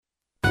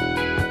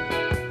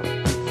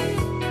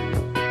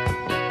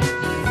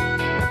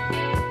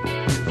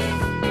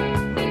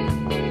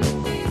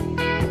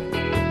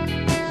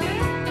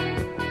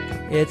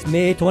It's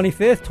May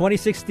 25th,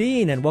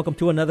 2016, and welcome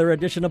to another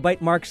edition of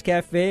Bytemarks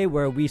Cafe,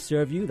 where we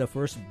serve you the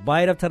first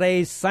bite of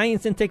today's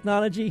science and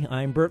technology.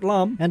 I'm Bert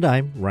Lum. And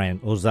I'm Ryan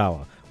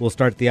Ozawa. We'll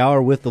start the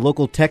hour with the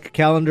local tech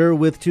calendar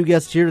with two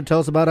guests here to tell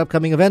us about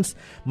upcoming events.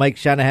 Mike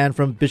Shanahan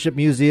from Bishop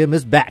Museum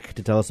is back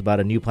to tell us about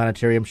a new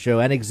planetarium show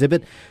and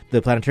exhibit, the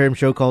planetarium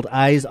show called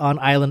Eyes on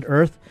Island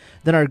Earth.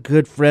 Then our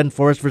good friend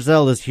Forrest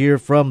Frizzell is here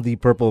from the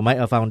Purple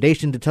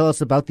Foundation to tell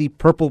us about the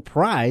Purple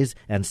Prize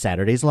and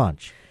Saturday's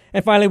launch.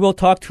 And finally, we'll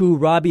talk to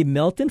Robbie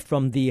Melton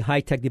from the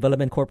High Tech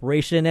Development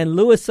Corporation and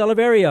Louis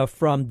Salaveria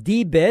from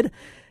DBED.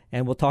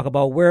 And we'll talk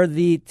about where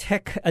the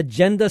tech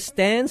agenda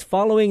stands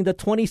following the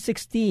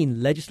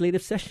 2016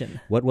 legislative session.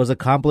 What was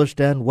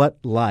accomplished and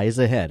what lies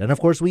ahead. And, of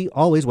course, we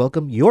always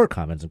welcome your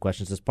comments and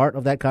questions as part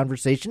of that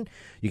conversation.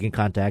 You can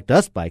contact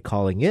us by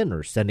calling in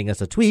or sending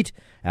us a tweet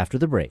after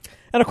the break.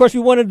 And, of course, we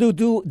wanted to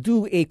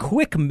do a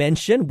quick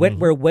mention.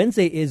 Wetware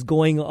Wednesday is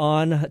going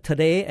on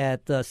today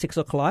at 6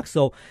 o'clock.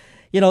 So,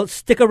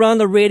 stick around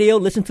the radio,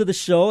 listen to the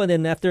show, and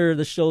then after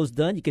the show's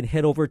done, you can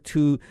head over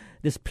to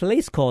this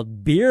place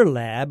called Beer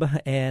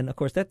Lab. And, of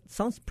course, that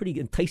sounds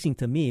pretty enticing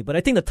to me, but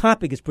I think the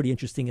topic is pretty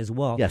interesting as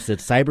well. Yes,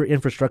 it's cyber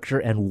infrastructure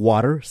and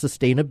water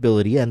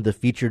sustainability, and the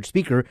featured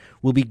speaker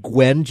will be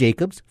Gwen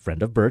Jacobs,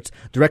 friend of Bert's,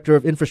 Director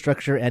of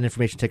Infrastructure and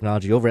Information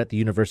Technology over at the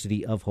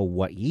University of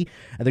Hawaii.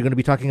 And they're going to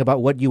be talking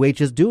about what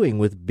UH is doing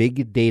with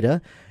big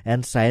data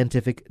and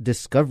scientific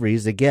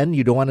discoveries. Again,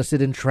 you don't want to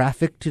sit in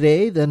traffic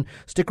today? Then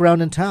stick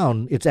around in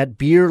town. It's at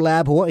Beer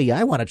Lab Hawaii.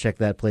 I want to check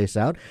that place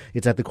out.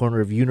 It's at the corner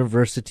of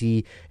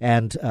University and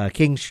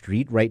King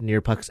Street, right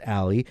near Puck's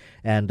Alley.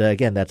 And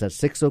again, that's at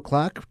 6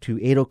 o'clock to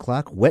 8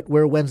 o'clock,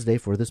 Wetware Wednesday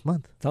for this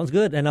month. Sounds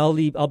good. And I'll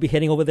be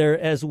heading over there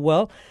as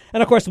well.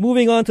 And, of course,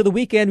 moving on to the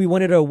weekend, we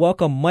wanted to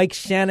welcome Mike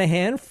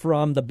Shanahan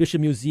from the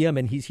Bishop Museum,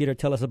 and he's here to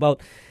tell us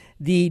about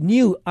the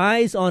new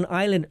Eyes on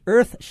Island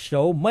Earth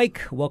show.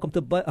 Mike, welcome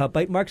to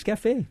Bytemarks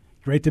Cafe.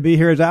 Great to be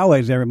here as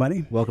always,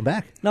 everybody. Welcome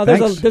back. Now,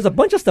 there's a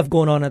bunch of stuff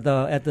going on at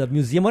the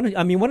museum. Why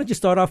don't you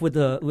start off with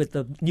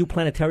the new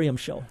planetarium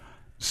show?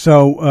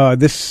 So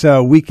this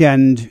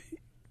weekend,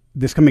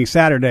 this coming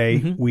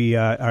Saturday, we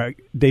are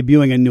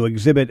debuting a new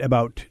exhibit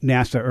about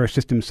NASA Earth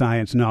System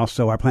Science, and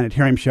also our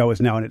planetarium show is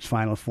now in its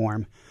final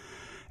form.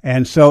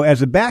 And so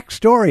as a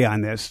backstory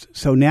on this,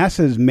 so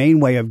NASA's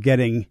main way of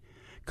getting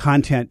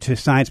content to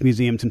science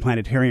museums and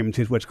planetariums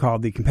is what's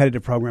called the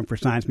Competitive Program for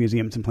Science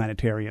Museums and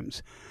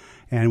Planetariums.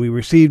 And we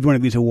received one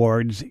of these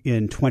awards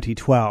in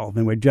 2012,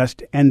 and we're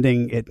just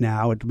ending it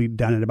now. It'll be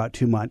done in about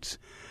 2 months.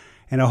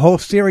 And a whole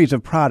series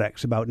of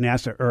products about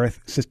NASA Earth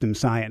System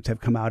Science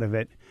have come out of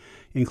it,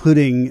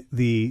 including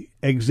the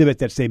exhibit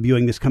that's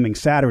debuting this coming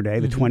Saturday,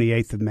 the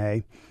 28th of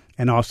May,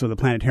 and also the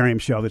planetarium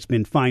show that's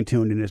been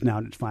fine-tuned and is now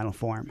in its final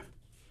form.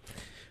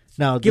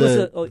 Now, give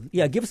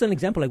us an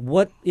example. Like,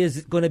 what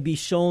is going to be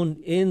shown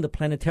in the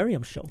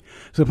planetarium show?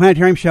 So the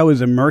planetarium show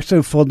is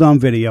immersive, full-dome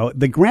video.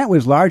 The grant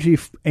was largely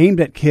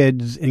aimed at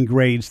kids in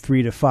grades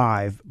 3 to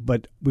 5,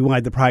 but we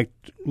wanted the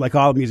product, like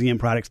all museum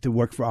products, to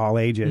work for all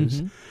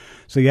ages.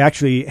 So you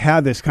actually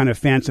have this kind of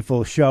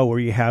fanciful show where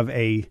you have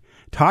a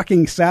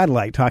talking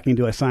satellite talking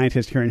to a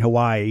scientist here in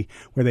Hawaii,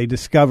 where they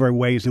discover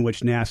ways in which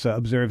NASA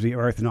observes the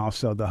Earth and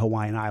also the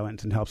Hawaiian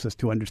Islands and helps us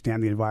to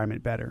understand the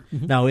environment better.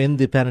 Now, in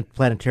the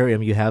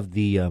planetarium, you have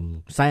the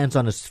Science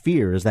on a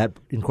Sphere. Is that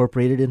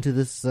incorporated into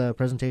this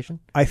presentation?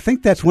 I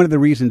think that's one of the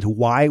reasons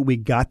why we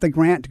got the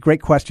grant.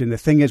 Great question. The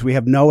thing is, we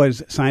have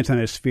NOAA's Science on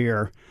a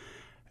Sphere,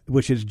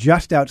 which is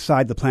just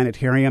outside the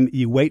planetarium.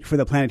 You wait for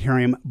the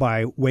planetarium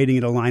by waiting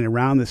in a line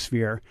around the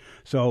sphere.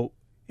 So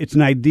it's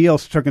an ideal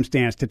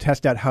circumstance to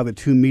test out how the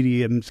two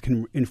mediums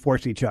can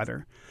enforce each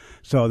other.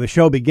 So the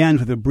show begins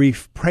with a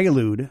brief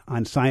prelude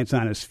on Science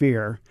on a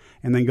Sphere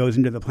and then goes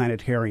into the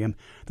planetarium.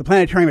 The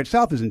planetarium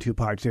itself is in 2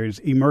 parts. There's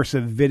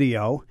immersive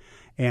video,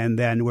 and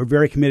then we're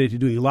very committed to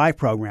doing live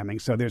programming.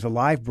 So there's a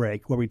live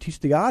break where we teach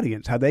the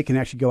audience how they can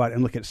actually go out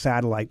and look at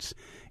satellites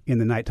in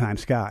the nighttime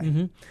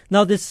sky.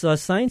 Now, this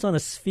Science on a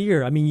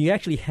Sphere, you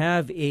actually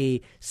have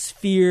a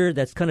sphere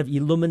that's kind of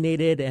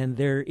illuminated, and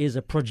there is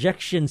a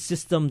projection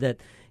system that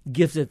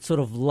gives it sort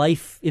of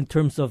life in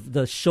terms of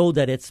the show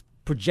that it's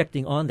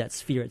projecting on that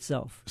sphere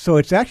itself. So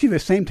it's actually the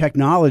same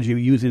technology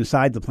we use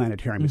inside the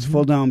planetarium. It's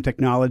full dome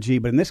technology,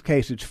 but in this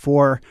case it's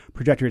 4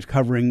 projectors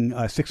covering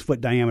a 6-foot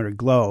diameter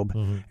globe,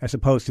 as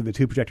opposed to the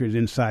 2 projectors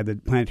inside the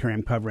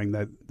planetarium covering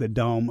the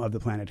dome of the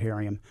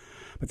planetarium.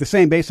 But the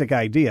same basic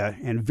idea,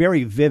 and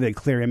very vivid,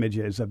 clear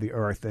images of the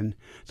Earth. And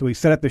so we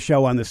set up the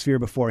show on the sphere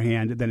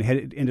beforehand, then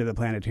headed into the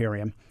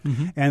planetarium.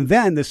 And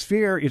then the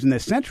sphere is in the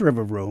center of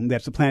a room.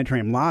 That's the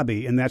planetarium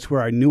lobby, and that's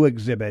where our new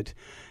exhibit,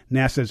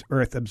 NASA's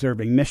Earth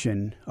Observing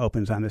Mission,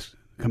 opens on this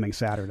coming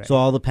Saturday. So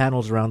all the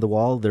panels around the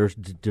wall, they're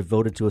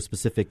devoted to a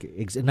specific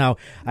Now,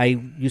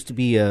 I used to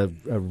be a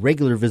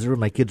regular visitor when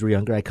my kids were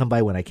younger. I come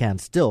by when I can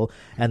still,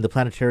 and the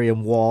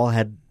planetarium wall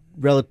had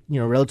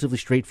relatively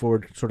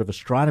straightforward sort of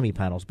astronomy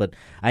panels, but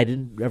I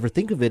didn't ever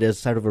think of it as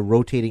sort of a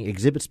rotating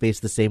exhibit space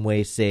the same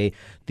way, say,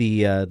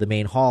 the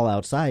main hall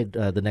outside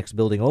the next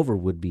building over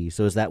would be.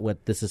 So is that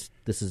what this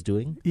is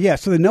doing? Yeah,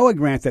 so the NOAA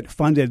grant that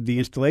funded the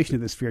installation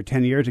of the Sphere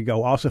 10 years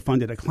ago also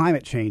funded a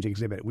climate change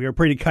exhibit. We were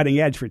pretty cutting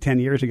edge for 10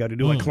 years ago to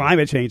do a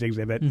climate change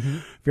exhibit,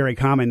 very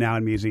common now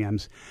in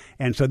museums.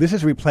 And so this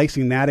is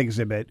replacing that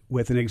exhibit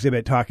with an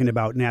exhibit talking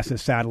about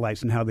NASA's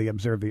satellites and how they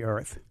observe the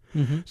Earth.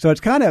 So it's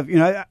kind of,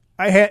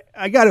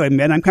 I got to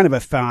admit, I'm kind of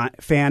a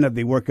fan of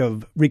the work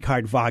of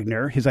Richard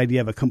Wagner, his idea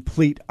of a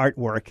complete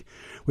artwork.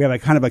 We have a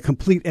kind of a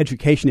complete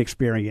education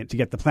experience. You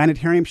get the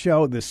planetarium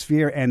show, the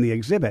Sphere, and the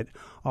exhibit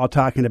all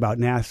talking about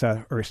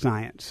NASA or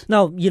science.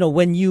 Now,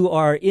 when you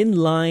are in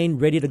line,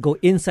 ready to go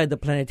inside the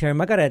planetarium,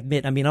 I got to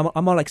admit, I'm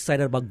all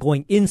excited about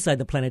going inside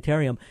the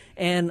planetarium,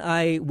 and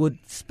I would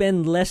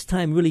spend less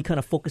time really kind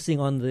of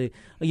focusing on the,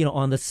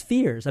 on the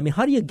spheres. I mean,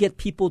 how do you get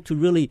people to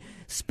really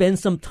spend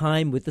some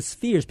time with the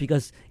spheres?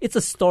 Because it's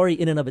a story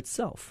in and of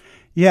itself.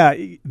 Yeah,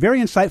 very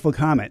insightful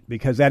comment,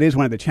 because that is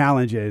one of the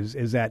challenges,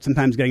 is that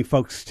sometimes getting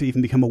folks to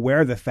even become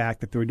aware of the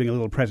fact that they're doing a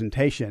little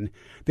presentation,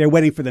 they're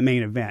waiting for the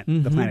main event,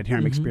 the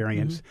planetarium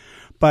experience.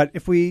 But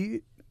if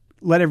we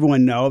let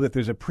everyone know that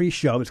there's a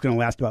pre-show that's going to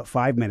last about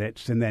 5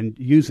 minutes, and then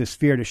use the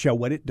Sphere to show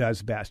what it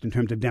does best in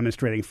terms of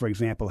demonstrating, for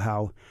example,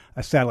 how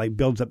a satellite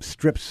builds up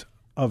strips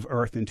of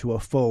Earth into a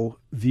full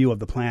view of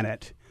the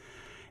planet,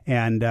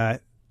 and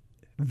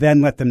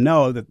then let them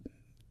know that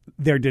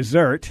their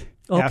dessert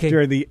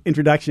after the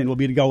introduction will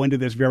be to go into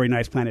this very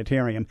nice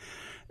planetarium.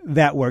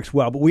 That works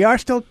well. But we are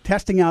still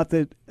testing out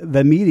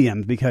the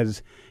medium,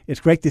 because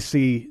it's great to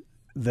see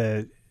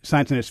the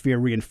Science in a Sphere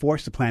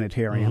reinforce the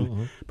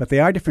planetarium. But they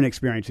are different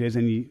experiences,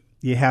 and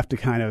you have to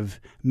kind of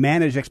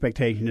manage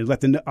expectations and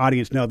let the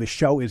audience know the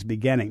show is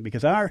beginning,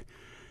 because our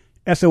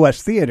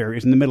SOS Theater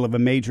is in the middle of a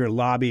major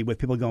lobby with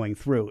people going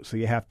through. So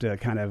you have to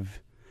kind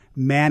of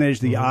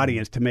manage the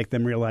audience to make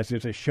them realize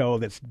there's a show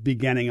that's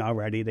beginning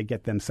already, to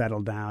get them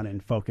settled down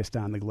and focused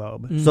on the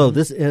globe. So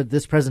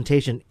this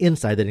presentation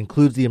inside that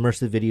includes the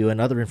immersive video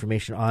and other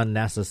information on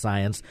NASA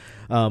science,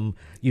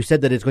 you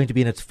said that it's going to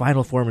be in its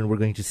final form, and we're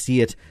going to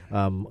see it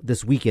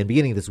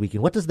beginning this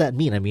weekend. What does that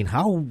mean? I mean,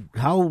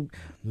 how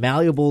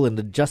malleable and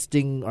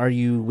adjusting are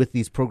you with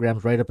these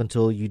programs right up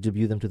until you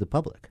debut them to the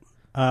public?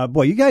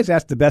 Boy, you guys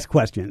asked the best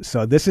questions.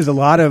 So this is a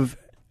lot of...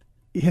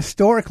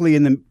 Historically,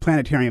 in the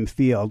planetarium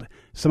field,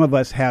 some of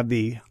us have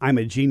the "I'm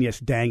a genius,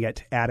 dang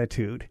it"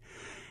 attitude.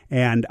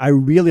 And I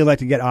really like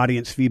to get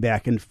audience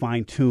feedback and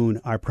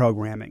fine-tune our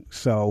programming.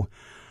 So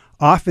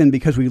often,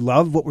 because we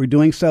love what we're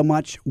doing so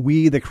much,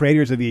 we, the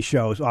creators of these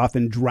shows,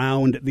 often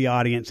drowned the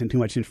audience in too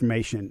much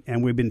information.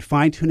 And we've been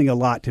fine-tuning a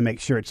lot to make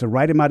sure it's the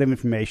right amount of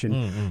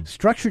information,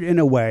 structured in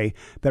a way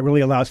that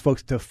really allows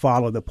folks to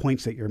follow the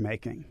points that you're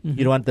making.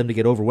 You don't want them to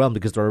get overwhelmed,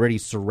 because they're already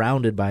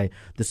surrounded by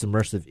this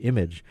immersive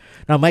image.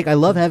 Now, Mike, I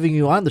love having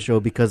you on the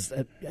show, because,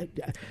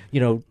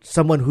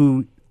 someone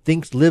who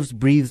lives,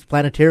 breathes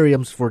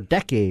planetariums for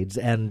decades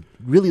and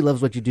really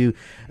loves what you do.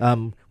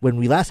 When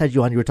we last had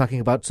you on, you were talking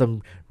about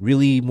some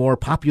really more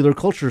popular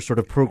culture sort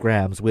of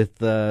programs with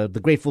the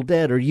Grateful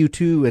Dead or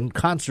U2 and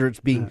concerts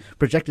being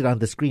projected on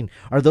the screen.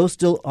 Are those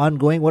still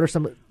ongoing? What are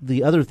some of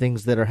the other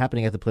things that are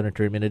happening at the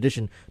planetarium in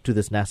addition to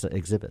this NASA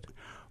exhibit?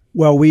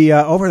 Well, we,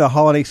 over the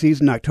holiday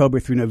season, October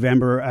through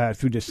November,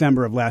 through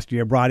December of last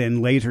year, brought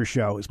in laser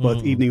shows,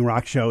 both evening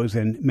rock shows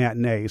and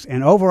matinees.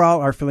 And overall,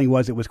 our feeling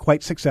was it was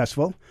quite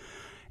successful.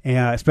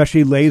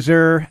 Especially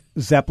Laser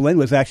Zeppelin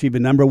was actually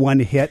the number one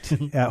hit,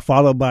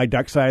 followed by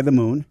Dark Side of the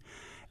Moon.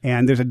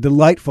 And there's a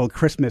delightful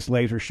Christmas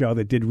laser show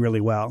that did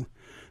really well.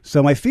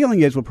 So my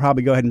feeling is we'll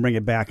probably go ahead and bring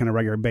it back on a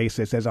regular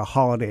basis as a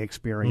holiday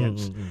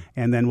experience.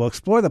 And then we'll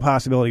explore the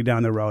possibility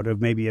down the road of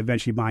maybe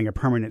eventually buying a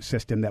permanent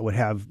system that would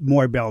have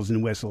more bells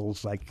and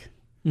whistles, like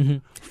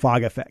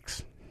fog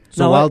effects.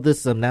 So while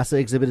this NASA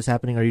exhibit is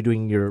happening, are you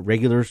doing your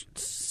regular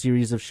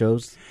series of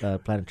shows,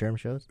 planetarium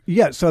shows?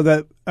 Yeah,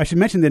 so I should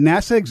mention the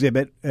NASA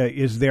exhibit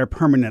is there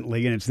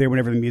permanently, and it's there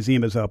whenever the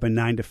museum is open,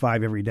 9 to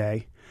 5 every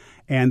day.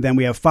 And then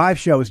we have 5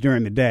 shows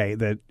during the day.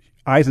 The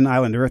Eyes on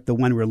Island Earth, the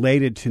one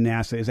related to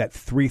NASA, is at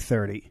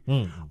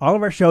 3:30. All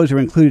of our shows are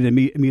included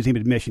in museum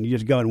admission. You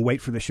just go and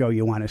wait for the show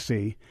you want to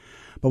see.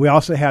 But we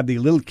also have the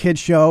Little Kid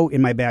Show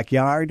in my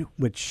backyard,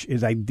 which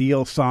is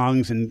ideal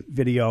songs and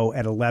video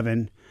at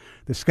 11.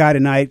 The Sky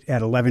Tonight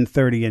at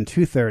 11:30 and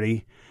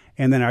 2:30.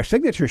 And then our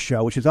signature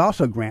show, which is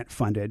also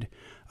grant-funded,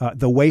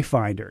 The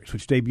Wayfinders,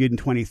 which debuted in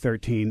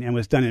 2013 and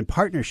was done in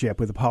partnership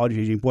with the Apollo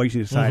Aging Boys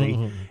Society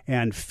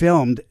and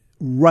filmed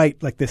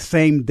right like the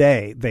same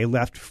day they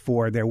left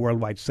for their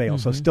worldwide sale.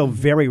 So still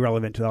very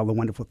relevant to all the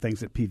wonderful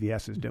things that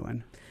PVS is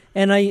doing.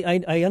 And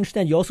I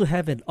understand you also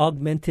have an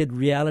augmented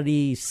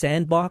reality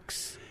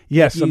sandbox.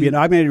 Yes, there'll be an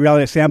augmented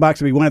reality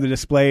sandbox. Will be one of the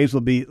displays.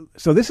 Will be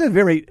so. This is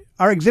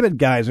our exhibit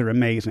guys are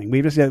amazing.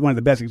 We've just had one of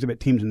the best exhibit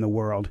teams in the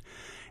world,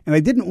 and they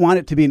didn't want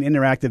it to be an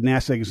interactive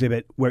NASA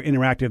exhibit where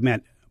interactive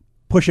meant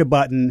push a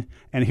button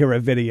and hear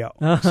a video.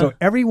 So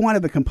every one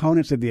of the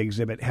components of the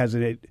exhibit has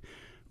a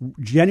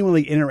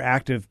genuinely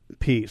interactive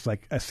piece,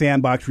 like a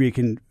sandbox where you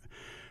can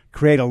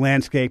create a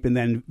landscape, and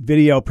then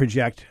video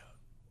project,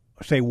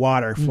 say,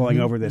 water flowing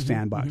over the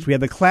sandbox. We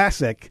have the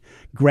classic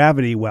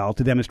gravity well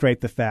to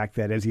demonstrate the fact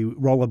that as you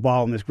roll a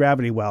ball in this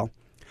gravity well,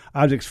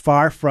 objects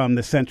far from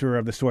the center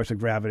of the source of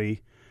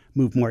gravity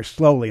move more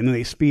slowly, and then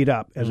they speed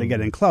up as they get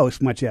in close,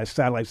 much as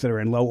satellites that are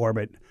in low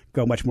orbit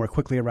go much more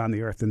quickly around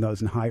the Earth than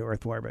those in high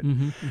Earth orbit.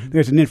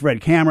 There's an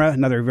infrared camera,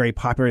 another very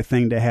popular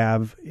thing to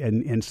have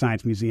in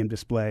science museum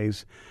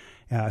displays.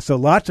 So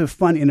lots of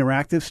fun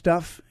interactive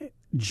stuff,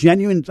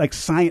 genuine like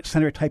science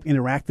center type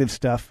interactive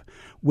stuff,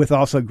 with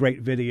also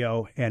great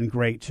video and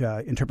great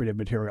interpretive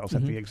materials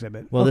at the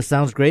exhibit. Well, this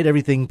sounds great.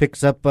 Everything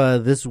picks up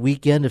this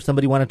weekend. If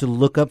somebody wanted to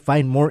look up,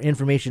 find more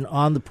information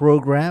on the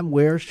program,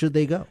 where should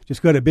they go?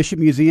 Just go to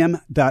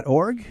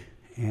bishopmuseum.org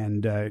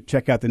and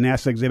check out the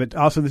NASA exhibit.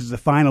 Also, this is the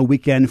final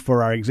weekend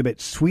for our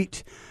exhibit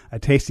Sweet, A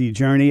Tasty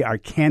Journey, our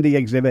candy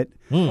exhibit.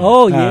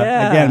 Oh,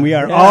 yeah. Again, we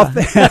are all...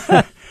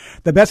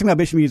 The best thing about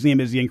Bishop Museum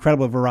is the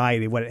incredible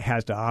variety of what it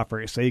has to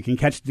offer. So you can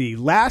catch the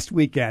last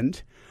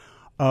weekend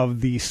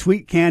of the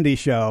Sweet Candy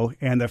Show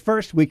and the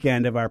first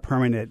weekend of our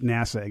permanent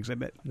NASA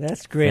exhibit.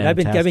 That's great. I've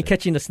been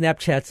catching the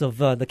Snapchats of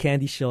the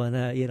candy show, and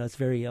it's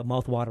very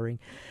mouth-watering.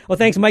 Well,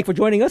 thanks, Mike, for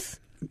joining us.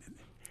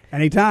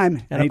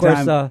 Anytime. And, of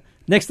course,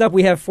 next up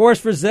we have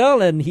Forrest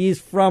Frizzell, and he's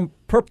from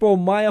Purple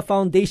Maya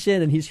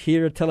Foundation, and he's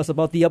here to tell us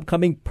about the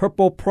upcoming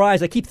Purple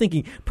Prize. I keep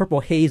thinking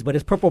Purple Haze, but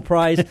it's Purple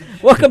Prize.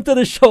 Welcome to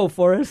the show,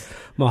 Forrest.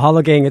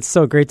 Mahalo, gang. It's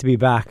so great to be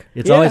back.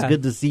 It's always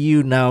good to see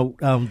you. Now,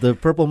 the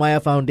Purple Maya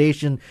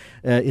Foundation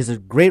is a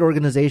great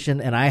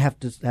organization, and I have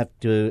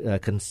to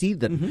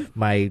concede that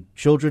my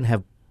children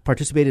have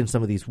participated in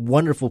some of these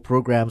wonderful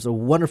programs, a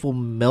wonderful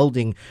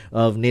melding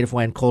of Native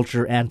Hawaiian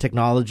culture and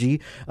technology.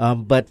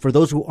 But for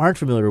those who aren't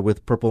familiar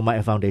with Purple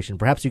Maya Foundation,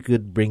 perhaps you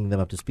could bring them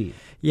up to speed.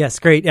 Yes,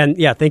 great. And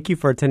thank you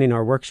for attending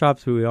our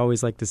workshops. We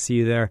always like to see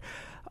you there.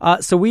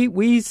 So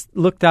we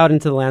looked out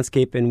into the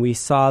landscape and we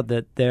saw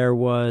that there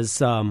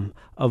was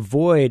a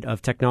void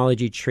of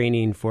technology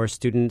training for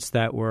students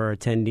that were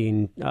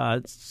attending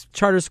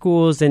charter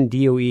schools and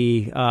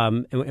DOE,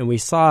 and we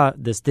saw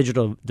this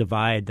digital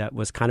divide that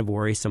was kind of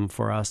worrisome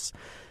for us.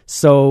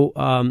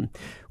 So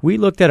we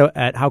looked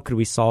at how could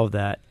we solve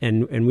that,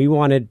 and we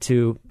wanted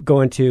to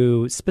go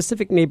into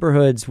specific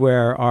neighborhoods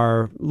where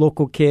our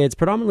local kids,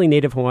 predominantly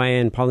Native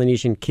Hawaiian,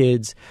 Polynesian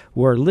kids,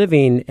 were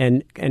living,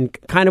 and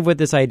kind of with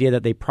this idea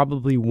that they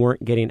probably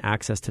weren't getting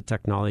access to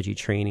technology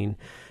training.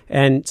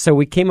 And so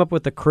we came up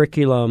with a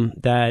curriculum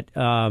that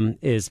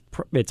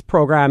it's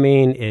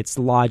programming, it's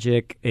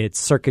logic, it's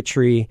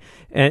circuitry,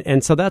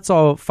 and so that's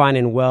all fine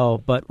and well.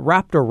 But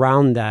wrapped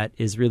around that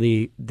is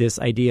really this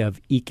idea of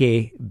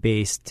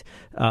Ike-based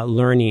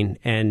learning,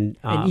 and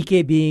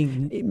Ike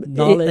being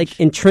knowledge, like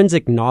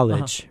intrinsic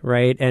knowledge,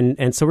 right?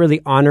 And so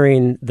really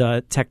honoring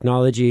the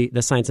technology,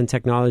 the science and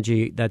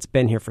technology that's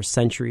been here for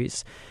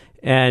centuries.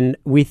 And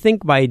we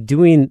think by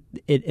doing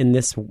it in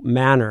this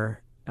manner,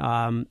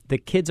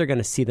 the kids are going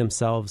to see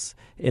themselves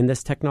in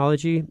this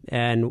technology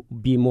and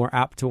be more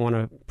apt to want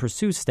to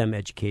pursue STEM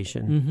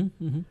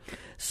education.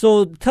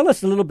 So tell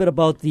us a little bit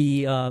about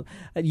the,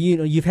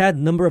 you've had a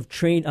number of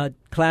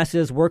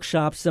classes,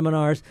 workshops,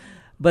 seminars,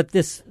 but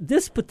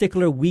this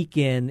particular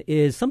weekend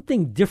is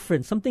something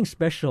different, something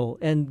special.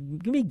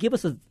 And give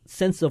us a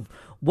sense of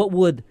what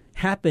would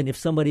happen if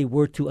somebody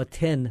were to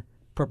attend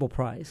Purple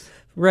Prize.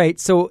 Right.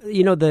 So,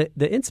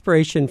 the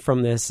inspiration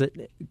from this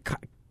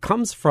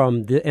comes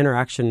from the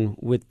interaction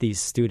with these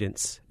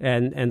students,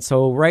 and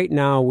so right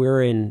now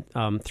we're in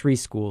 3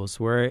 schools.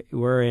 We're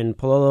in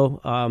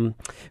Pololo,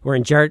 we're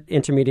in Jarrett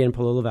Intermediate in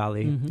Pololo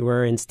Valley.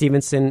 We're in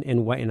Stevenson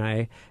in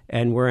Waianae,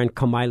 and we're in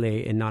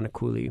Kamaile in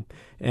Nanakuli.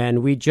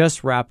 And we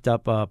just wrapped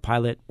up a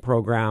pilot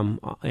program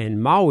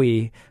in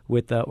Maui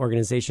with the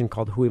organization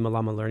called Hui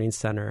Malama Learning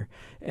Center,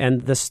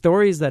 and the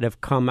stories that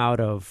have come out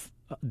of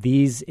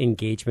these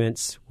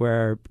engagements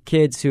where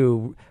kids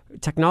who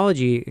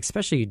technology,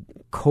 especially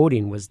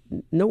coding, was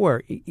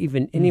nowhere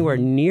even anywhere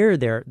near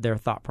their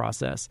thought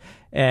process.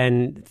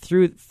 And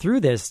through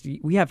this,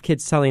 we have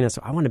kids telling us,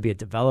 I want to be a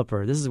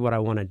developer. This is what I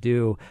want to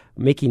do,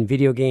 making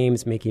video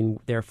games, making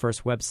their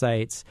first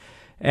websites.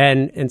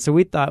 And so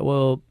we thought,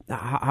 well,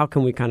 how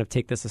can we kind of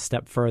take this a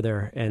step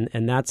further?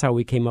 And that's how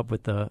we came up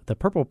with the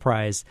Purple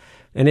Prize.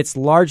 And it's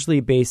largely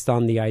based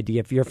on the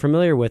idea, if you're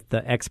familiar with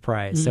the X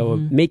Prize, so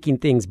making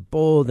things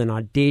bold and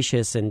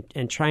audacious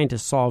and trying to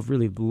solve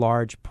really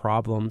large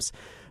problems.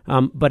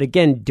 But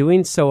again,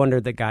 doing so under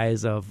the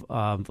guise of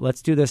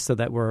let's do this so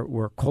that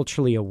we're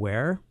culturally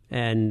aware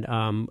and,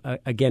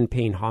 again,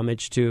 paying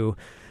homage to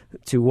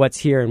what's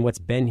here and what's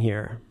been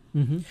here.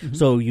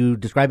 So you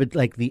describe it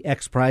like the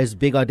X Prize,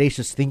 big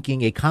audacious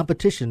thinking, a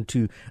competition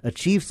to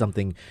achieve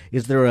something.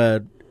 Is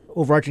there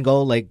overarching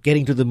goal like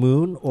getting to the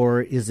moon,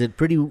 or is it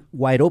pretty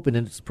wide open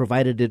and it's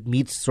provided it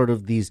meets sort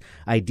of these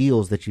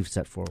ideals that you've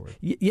set forward?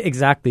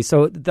 Exactly.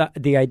 So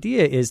the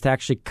idea is to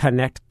actually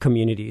connect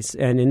communities.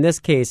 And in this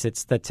case,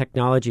 it's the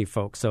technology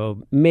folks.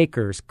 So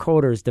makers,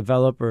 coders,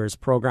 developers,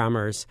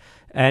 programmers,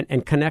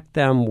 and connect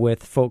them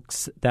with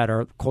folks that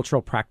are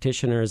cultural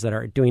practitioners that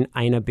are doing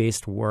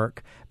AINA-based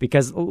work.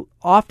 Because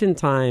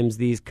oftentimes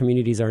these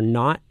communities are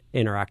not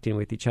interacting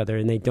with each other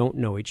and they don't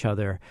know each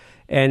other.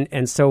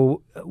 And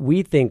so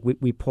we think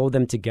we pull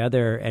them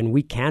together and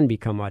we can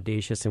become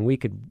audacious, and we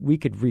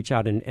could reach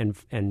out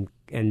and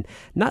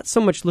not so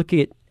much look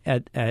at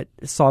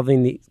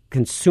solving the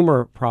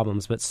consumer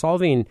problems, but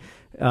solving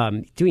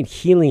doing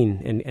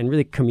healing and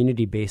really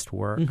community-based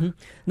work. Mm-hmm.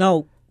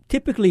 Now,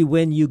 typically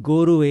when you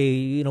go to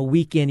a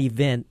weekend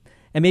event,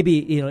 and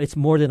maybe it's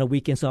more than a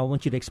weekend, so I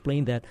want you to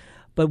explain that.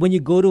 But when you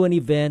go to an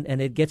event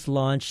and it gets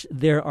launched,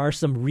 there are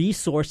some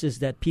resources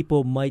that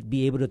people might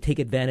be able to take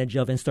advantage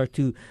of and start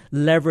to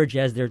leverage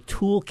as their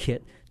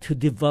toolkit to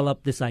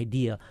develop this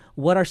idea.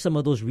 What are some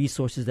of those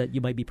resources that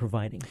you might be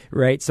providing?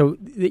 Right. So,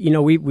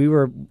 we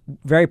were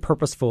very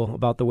purposeful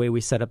about the way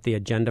we set up the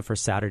agenda for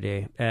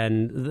Saturday.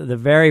 And the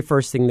very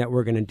first thing that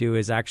we're going to do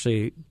is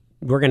actually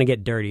we're going to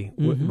get dirty.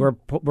 Mm-hmm.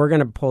 We're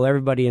going to pull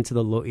everybody into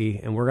the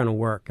lo'i, and we're going to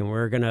work, and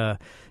we're going to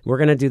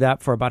do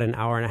that for about an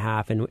hour and a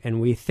half. And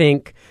we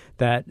think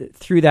that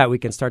through that we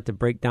can start to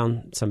break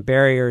down some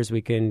barriers.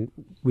 We can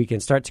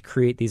start to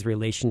create these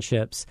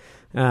relationships,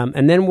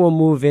 and then we'll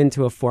move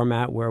into a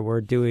format where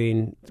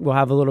we'll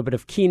have a little bit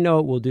of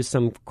keynote. We'll do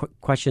some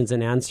questions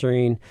and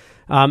answering.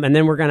 And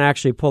then we're going to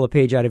actually pull a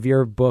page out of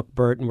your book,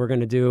 Bert, and we're going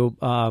to do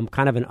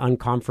kind of an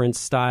unconference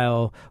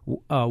style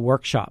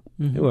workshop.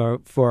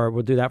 Mm-hmm.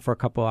 We'll do that for a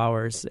couple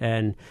hours.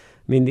 And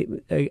I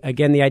mean,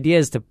 the idea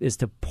is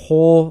to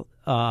pull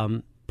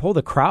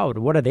the crowd.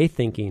 What are they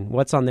thinking?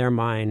 What's on their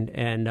mind?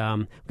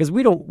 And because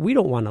we don't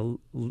want to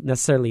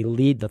necessarily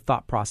lead the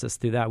thought process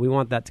through that. We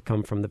want that to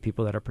come from the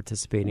people that are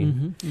participating.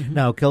 Mm-hmm. Mm-hmm.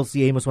 Now,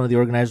 Kelsey Amos, one of the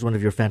organizers, one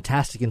of your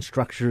fantastic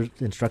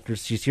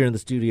instructors, she's here in the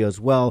studio as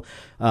well.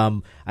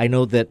 I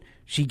know that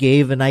she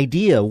gave an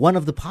idea, one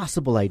of the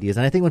possible ideas.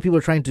 And I think when people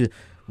are trying to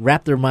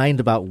wrap their mind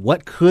about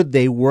what could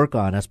they work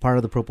on as part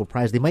of the Purple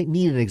Prize, they might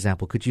need an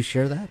example. Could you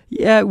share that?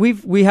 Yeah,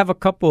 we have a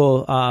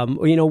couple.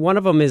 One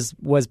of them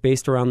was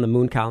based around the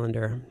moon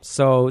calendar.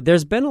 So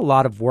there's been a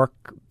lot of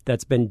work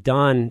that's been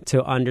done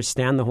to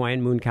understand the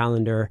Hawaiian moon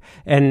calendar,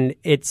 and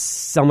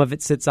some of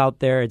it sits out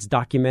there. It's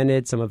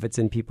documented. Some of it's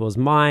in people's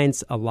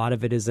minds. A lot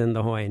of it is in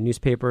the Hawaiian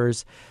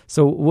newspapers.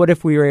 So what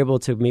if we were able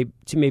to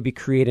maybe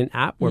create an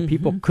app where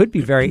people could be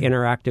very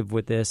interactive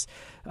with this,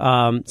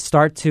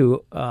 start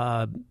to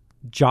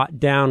jot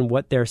down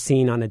what they're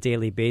seeing on a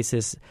daily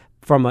basis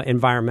from an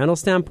environmental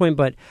standpoint,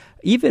 but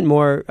even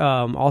more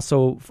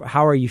also,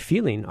 how are you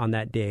feeling on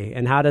that day?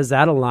 And how does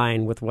that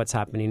align with what's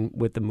happening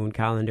with the moon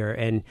calendar?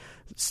 And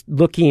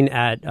looking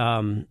at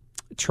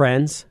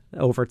trends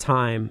over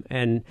time.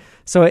 And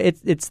so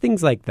it's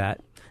things like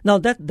that. Now,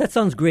 that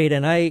sounds great,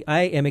 and I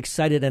am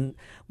excited and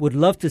would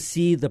love to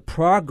see the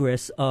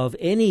progress of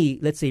any,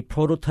 let's say,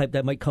 prototype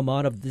that might come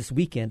out of this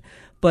weekend.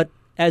 But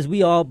as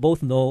we all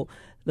both know,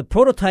 the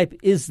prototype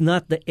is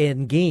not the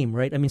end game,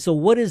 right? I mean, so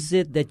what is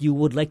it that you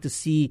would like to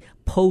see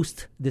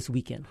post this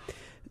weekend?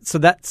 So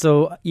that's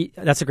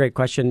a great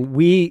question.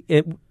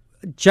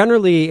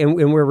 Generally, and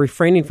we're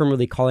refraining from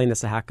really calling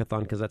this a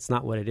hackathon because that's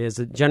not what it is.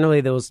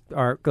 Generally, those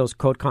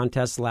code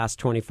contests last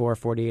 24,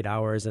 48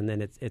 hours, and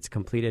then it's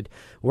completed.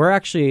 We're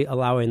actually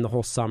allowing the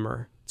whole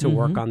summer to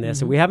work on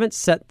this. And we haven't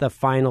set the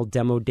final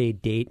demo day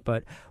date,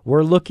 but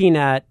we're looking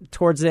at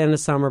towards the end of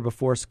summer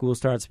before school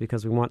starts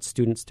because we want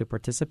students to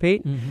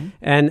participate. Mm-hmm.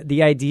 And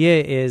the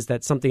idea is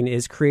that something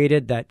is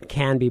created that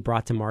can be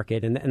brought to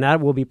market. And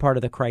that will be part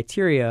of the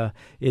criteria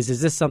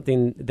is this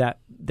something that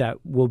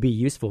will be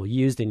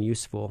used and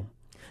useful?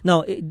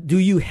 Now, do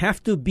you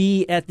have to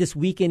be at this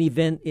weekend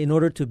event in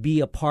order to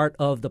be a part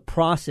of the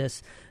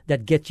process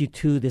that gets you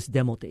to this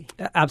demo day?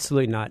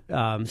 Absolutely not.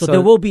 So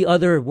there will be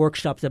other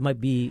workshops that might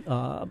be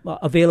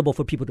available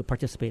for people to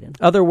participate in.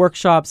 Other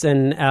workshops,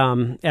 and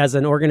as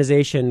an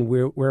organization,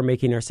 we're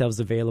making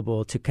ourselves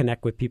available to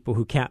connect with people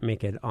who can't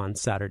make it on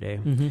Saturday.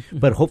 Mm-hmm.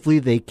 But hopefully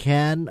they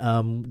can.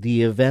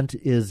 The event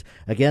is,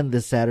 again,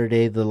 this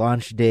Saturday, the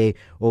launch day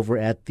over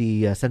at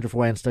the Center for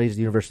Hawaiian Studies at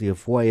the University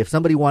of Hawaii. If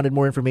somebody wanted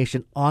more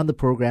information on the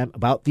program,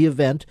 about the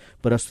event,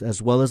 but as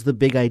well as the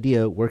big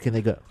idea, where can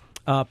they go?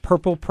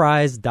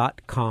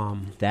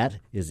 purpleprize.com. That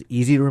is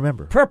easy to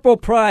remember. Purple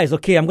Prize.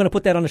 Okay, I'm going to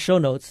put that on the show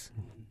notes.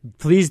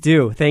 Please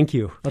do. Thank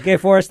you. Okay,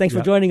 Forrest, thanks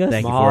for joining us.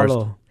 Thank you, Forrest.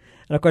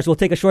 And, of course, we'll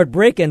take a short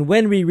break, and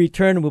when we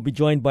return, we'll be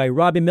joined by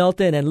Robbie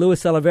Melton and Louis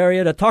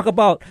Salaveria to talk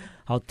about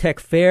how tech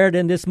fared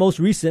in this most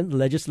recent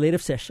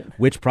legislative session.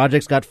 Which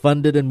projects got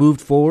funded and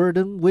moved forward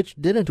and which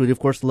didn't. We'd, of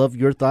course, love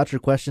your thoughts or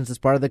questions as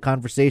part of the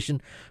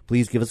conversation.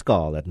 Please give us a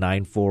call at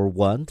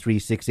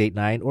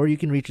 941-3689, or you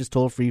can reach us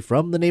toll-free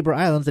from the neighbor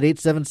islands at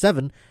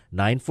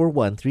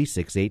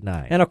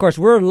 877-941-3689. And, of course,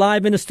 we're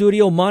live in the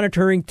studio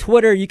monitoring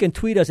Twitter. You can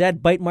tweet us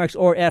at Bytemarks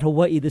or at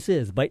Hawaii. This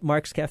is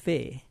Bytemarks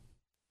Cafe.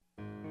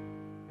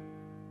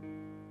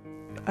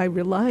 I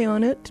rely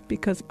on it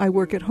because I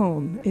work at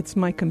home. It's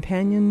my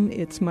companion.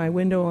 It's my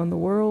window on the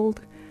world.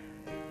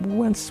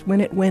 Once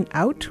when it went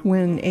out,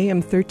 when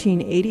AM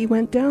 1380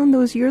 went down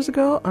those years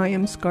ago, I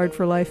am scarred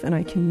for life, and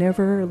I can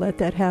never let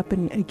that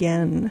happen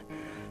again.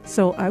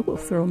 So I will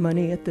throw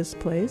money at this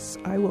place.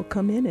 I will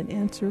come in and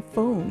answer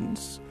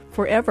phones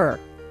forever,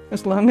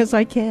 as long as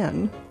I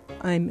can.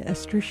 I'm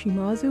Esther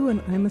Shimazu,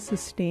 and I'm a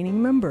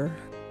sustaining member.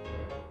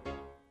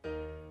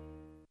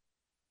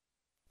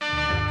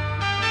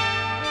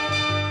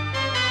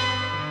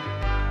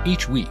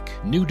 Each week,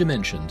 New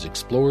Dimensions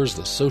explores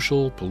the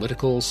social,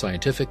 political,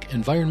 scientific,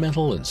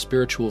 environmental, and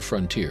spiritual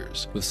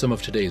frontiers with some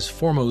of today's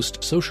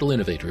foremost social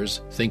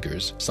innovators,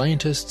 thinkers,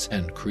 scientists,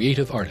 and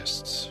creative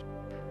artists.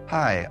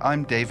 Hi,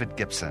 I'm David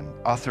Gibson,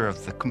 author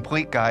of The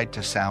Complete Guide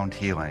to Sound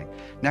Healing.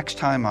 Next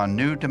time on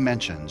New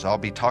Dimensions, I'll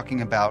be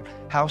talking about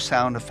how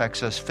sound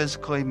affects us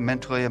physically,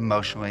 mentally,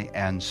 emotionally,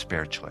 and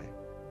spiritually.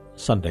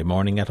 Sunday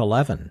morning at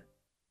 11.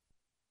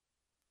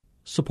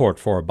 Support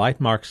for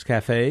Bytemarks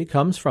Cafe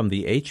comes from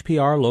the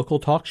HPR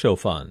Local Talk Show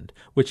Fund,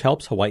 which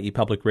helps Hawaii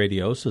Public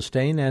Radio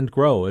sustain and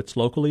grow its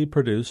locally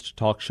produced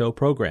talk show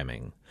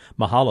programming.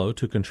 Mahalo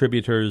to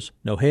contributors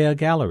Nohea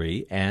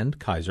Gallery and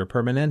Kaiser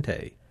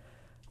Permanente.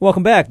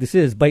 Welcome back. This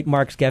is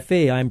Bytemarks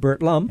Cafe. I'm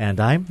Bert Lum.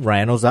 And I'm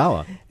Ryan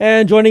Ozawa.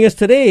 And joining us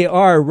today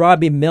are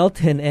Robbie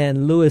Melton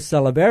and Louis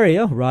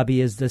Salaveria. Robbie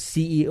is the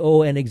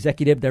CEO and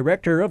Executive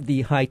Director of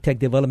the High Tech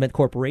Development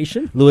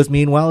Corporation. Louis,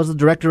 meanwhile, is the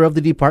Director of the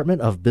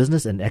Department of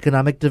Business and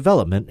Economic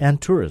Development and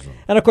Tourism.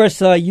 And of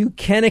course, you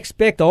can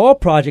expect all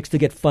projects to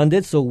get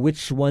funded, so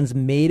which ones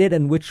made it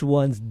and which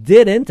ones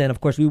didn't. And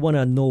of course, we want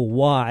to know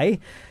why.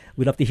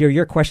 We'd love to hear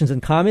your questions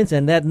and comments,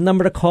 and that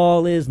number to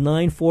call is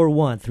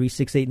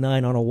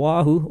 941-3689 on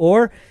Oahu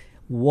or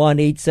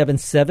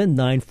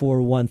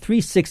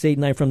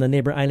 1-877-941-3689 from the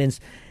neighbor islands.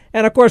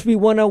 And, of course, we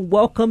want to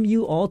welcome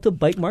you all to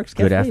Bytemarks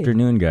Cafe. Good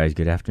afternoon, guys.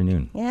 Good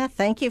afternoon. Yeah,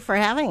 thank you for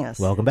having us.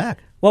 Welcome back.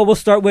 Well, we'll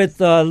start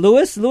with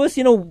Louis. Louis,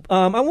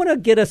 I want to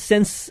get a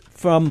sense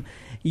from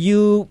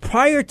you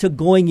prior to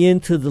going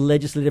into the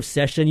legislative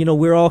session.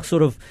 We're all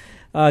sort of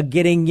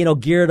getting,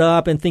 geared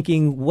up and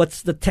thinking,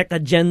 what's the tech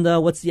agenda?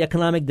 What's the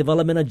economic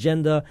development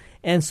agenda?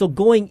 And so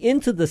going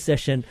into the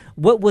session,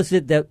 what was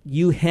it that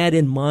you had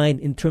in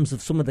mind in terms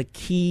of some of the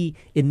key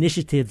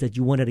initiatives that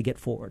you wanted to get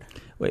forward?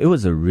 Well, it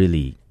was a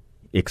really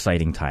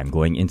exciting time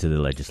going into the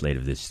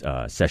legislative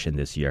session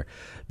this year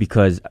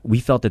because we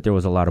felt that there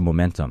was a lot of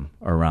momentum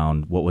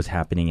around what was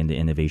happening in the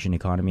innovation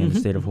economy in the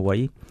state of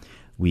Hawaii.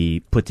 We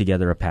put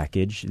together a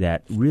package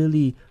that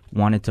really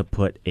wanted to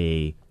put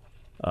a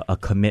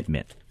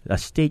commitment, a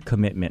state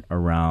commitment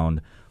around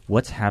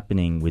what's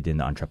happening within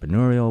the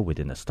entrepreneurial,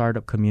 within the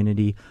startup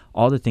community,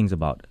 all the things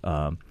about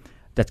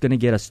that's going to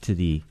get us to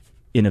the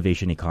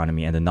innovation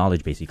economy and the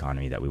knowledge-based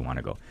economy that we want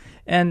to go.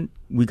 And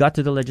we got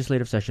to the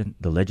legislative session.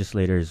 The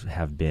legislators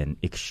have been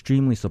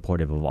extremely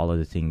supportive of all of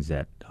the things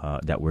that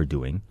we're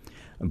doing.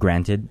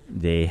 Granted,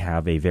 they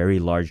have a very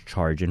large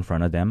charge in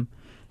front of them.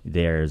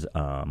 There's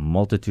a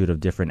multitude of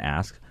different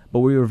asks, but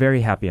we were very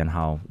happy on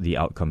how the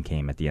outcome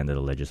came at the end of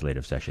the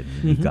legislative session.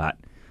 We got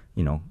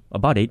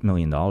about $8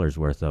 million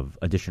worth of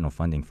additional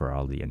funding for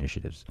all the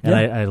initiatives. And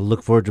I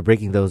look forward to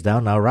breaking those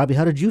down. Now, Robbie,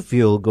 how did you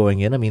feel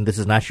going in? I mean, this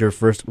is not your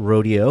first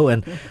rodeo,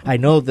 and I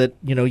know that,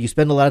 you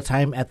spend a lot of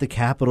time at the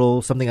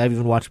Capitol, something I've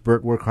even watched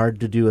Bert work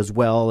hard to do as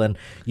well, and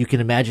you can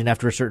imagine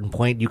after a certain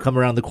point, you come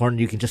around the corner,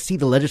 you can just see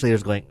the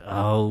legislators going,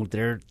 oh,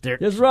 there's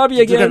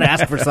Robbie again. They're going to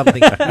ask for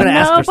something.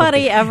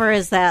 Nobody ever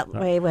is that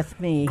way with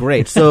me.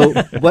 Great. So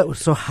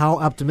how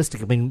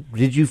optimistic,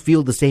 did you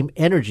feel the same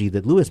energy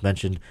that Louis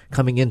mentioned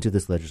coming into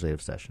this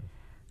legislative session?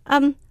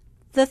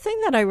 The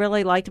thing that I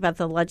really liked about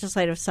the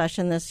legislative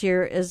session this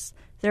year is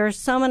there are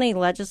so many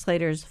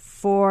legislators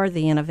for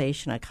the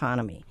innovation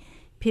economy.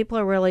 People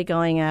are really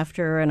going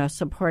after and are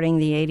supporting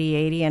the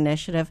 80/80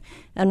 initiative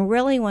and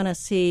really want to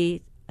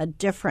see a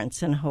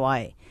difference in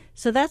Hawaii.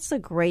 So that's the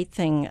great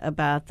thing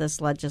about this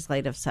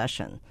legislative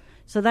session.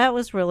 So that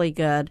was really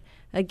good.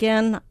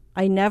 Again,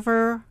 I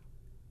never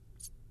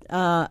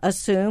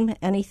assume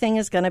anything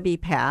is going to be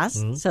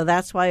passed. So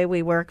that's why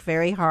we work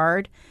very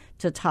hard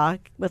to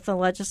talk with the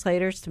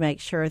legislators to make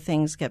sure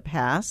things get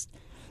passed.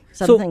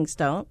 Some things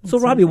don't. So,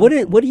 Robbie, what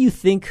do you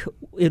think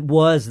it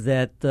was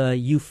that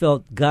you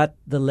felt got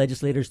the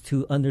legislators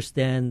to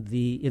understand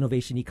the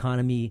innovation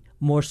economy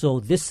more so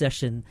this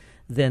session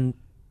than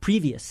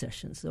previous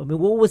sessions?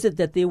 What was it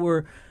that they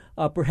were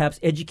perhaps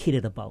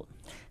educated about?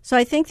 So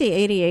I think the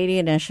 80/80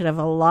 initiative,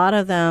 a lot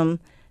of them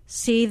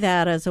see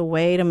that as a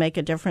way to make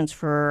a difference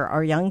for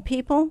our young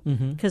people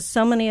because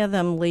so many of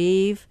them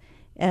leave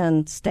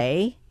and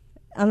stay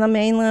on the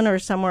mainland or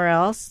somewhere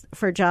else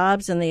for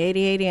jobs, and the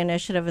 80/80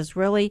 initiative is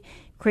really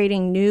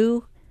creating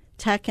new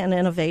tech and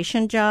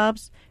innovation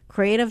jobs,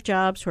 creative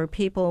jobs where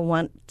people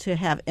want to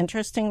have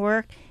interesting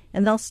work,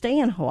 and they'll stay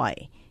in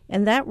Hawaii.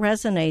 And that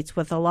resonates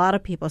with a lot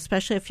of people,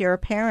 especially if you're a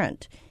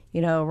parent.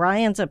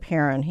 Ryan's a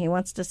parent. He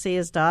wants to see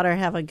his daughter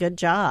have a good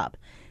job.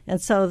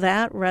 And so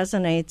that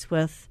resonates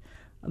with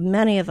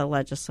many of the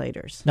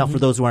legislators. Now, for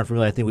those who aren't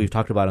familiar, I think we've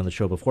talked about it on the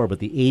show before, but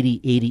the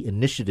 80-80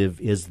 initiative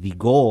is the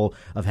goal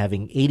of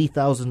having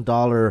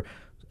 $80,000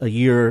 a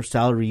year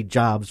salary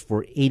jobs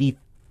for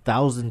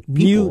 80,000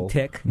 people.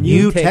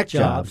 New tech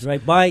jobs,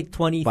 right, by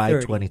 2030. By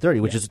 2030,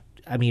 which is,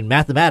 I mean,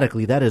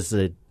 mathematically, that is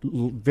a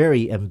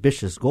very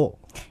ambitious goal.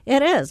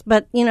 It is.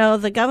 But,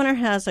 the governor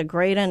has a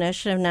great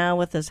initiative now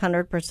with this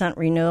 100%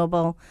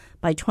 renewable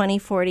by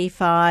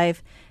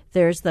 2045.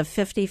 There's the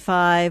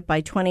 55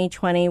 by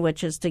 2020,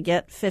 which is to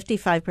get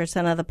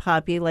 55% of the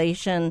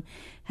population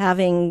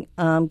having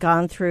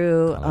gone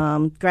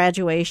through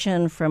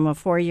graduation from a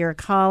 4-year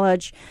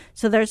college.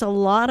 So there's a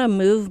lot of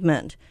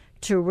movement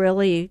to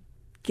really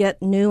get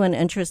new and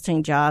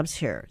interesting jobs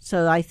here.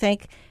 So I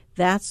think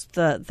that's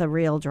the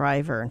real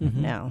driver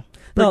now.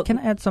 But can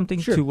I add something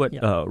to what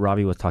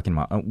Robbie was talking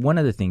about? One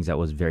of the things that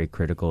was very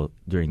critical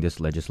during this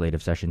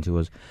legislative session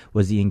too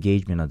was the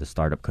engagement of the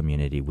startup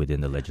community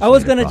within the legislative I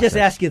was going to process. just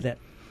ask you that.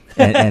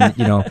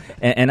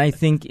 and I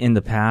think in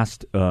the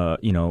past,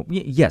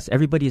 yes,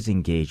 everybody is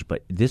engaged,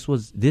 but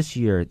this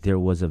year there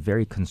was a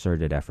very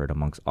concerted effort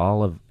amongst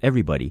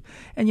everybody,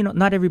 and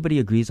not everybody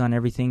agrees on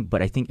everything,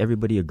 but I think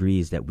everybody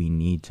agrees that we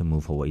need to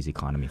move Hawaii's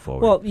economy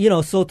forward.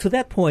 Well, so to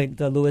that point,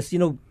 Louis,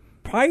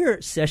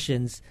 prior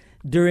sessions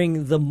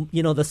during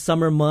the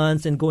summer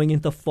months and going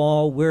into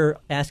fall, we're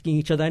asking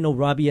each other. I know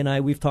Robbie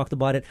and we've talked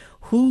about it.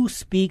 Who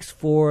speaks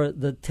for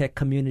the tech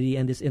community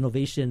and this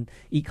innovation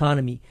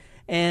economy?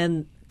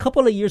 And a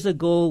couple of years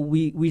ago,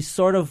 we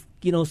sort of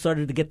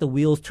started to get the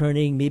wheels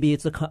turning. Maybe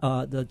it's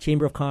the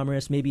Chamber of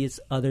Commerce, maybe it's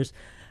others.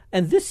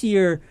 And this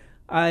year,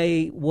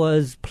 I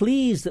was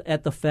pleased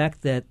at the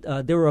fact that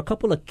there were a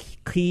couple of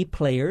key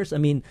players. I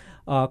mean,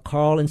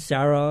 Carl and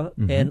Sarah,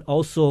 and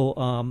also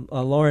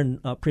Lauren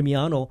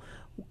Primiano,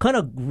 kind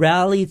of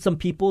rallied some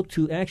people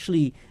to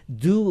actually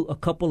do a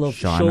couple of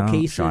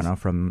showcases. Shauna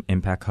from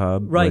Impact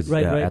Hub was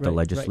at the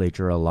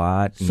legislature a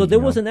lot. So there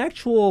was an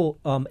actual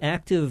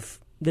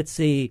active, let's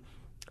say,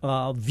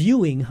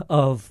 viewing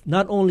of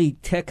not only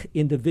tech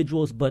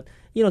individuals, but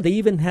they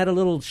even had a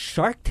little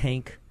Shark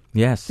Tank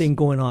thing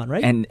going on,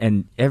 right?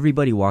 And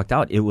everybody walked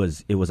out. It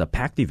was a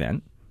packed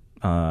event.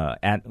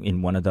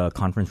 In one of the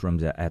conference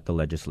rooms at the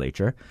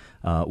legislature,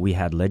 we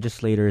had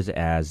legislators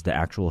as the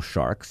actual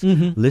sharks,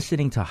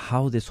 listening to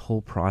how this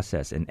whole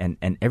process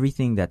and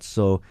everything that's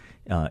so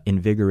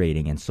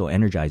invigorating and so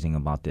energizing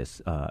about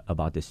this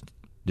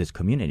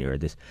community or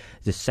this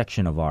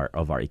section of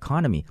our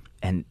economy,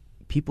 and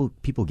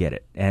people get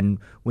it. And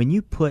when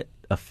you put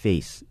a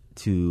face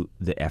to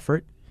the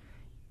effort,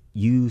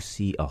 you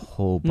see a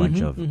whole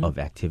bunch of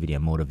activity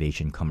and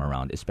motivation come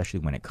around, especially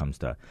when it comes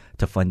to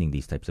funding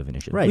these types of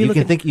initiatives. Right. You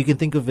can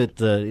think of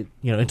it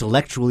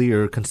intellectually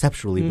or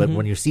conceptually, but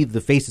when you see the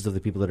faces of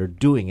the people that are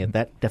doing it,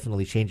 that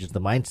definitely changes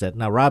the mindset.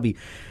 Now, Robbie,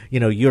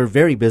 you're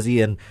very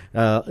busy, and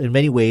in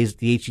many ways,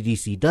 the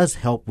HEDC does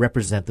help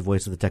represent the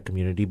voice of the tech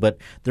community. But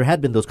there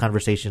had been those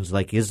conversations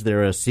like, is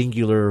there a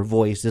singular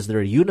voice? Is there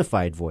a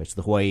unified voice?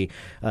 The Hawaii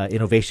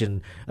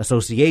Innovation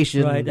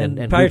Association, right?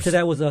 And prior to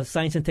that was a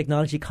Science and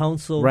Technology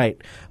Council. Right.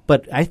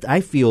 But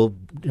I feel,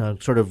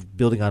 sort of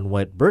building on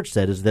what Bert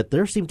said, is that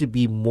there seemed to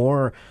be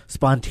more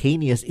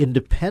spontaneous,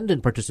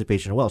 independent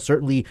participation. Well,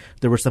 certainly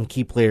there were some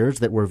key players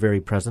that were very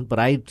present, but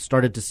I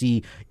started to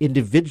see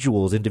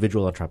individual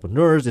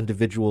entrepreneurs,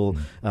 individual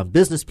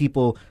business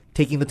people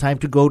taking the time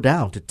to go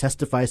down, to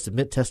testify,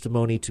 submit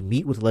testimony, to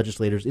meet with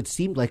legislators. It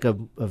seemed like a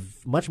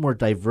much more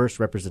diverse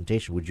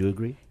representation. Would you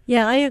agree?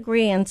 Yeah, I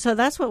agree. And so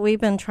that's what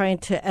we've been trying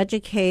to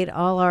educate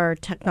all our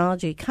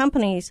technology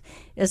companies,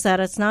 is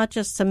that it's not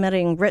just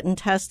submitting written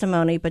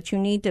testimony, but you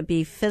need to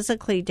be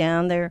physically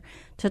down there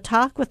to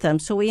talk with them.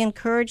 So we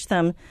encourage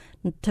them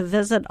to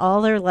visit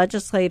all their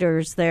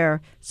legislators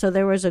there. So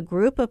there was a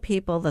group of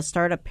people, the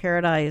Startup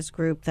Paradise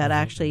group, that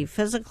actually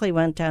physically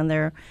went down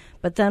there.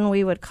 But then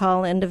we would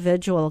call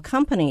individual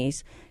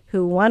companies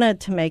who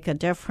wanted to make a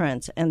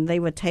difference, and they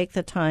would take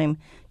the time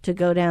to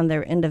go down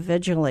there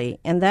individually.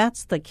 And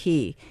that's the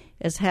key,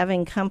 is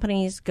having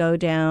companies go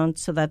down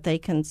so that they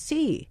can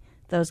see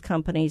those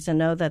companies and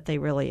know that they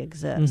really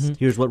exist.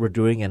 Here's what we're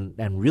doing,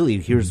 and really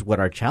here's what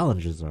our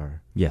challenges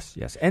are. Yes.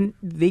 And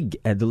the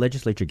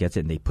legislature gets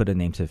it, and they put a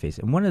name to the face.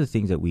 And one of the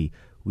things that we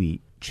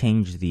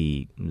change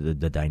the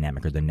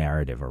dynamic or the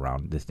narrative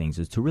around these things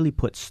is to really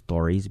put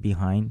stories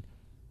behind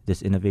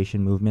this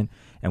innovation movement.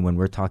 And when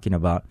we're talking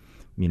about,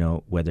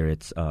 whether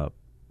it's a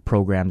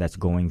program that's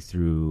going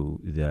through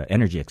the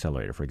Energy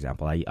Accelerator, for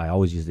example, I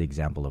always use the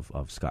example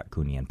of Scott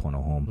Cooney and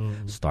Pono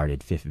Home,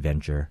 started fifth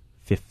venture,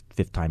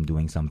 fifth time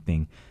doing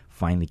something,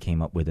 finally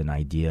came up with an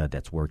idea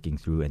that's working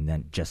through, and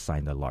then just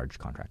signed a large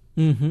contract.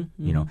 And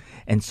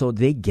so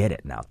they get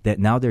it now. That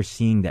now they're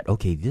seeing that,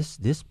 okay,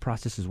 this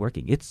process is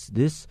working. It's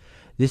this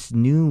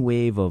new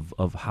wave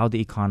of how the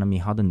economy,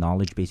 how the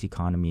knowledge-based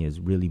economy is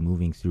really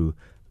moving through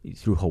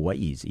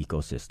Hawaii's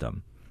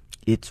ecosystem.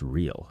 It's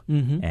real,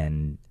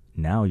 and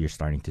now you're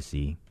starting to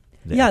see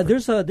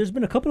effort. There's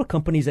been a couple of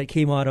companies that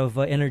came out of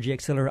Energy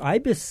Accelerator.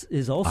 IBIS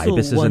is also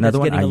IBIS is one that's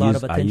another getting one. a lot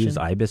of attention. I use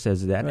IBIS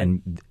as that, Right.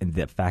 and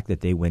the fact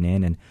that they went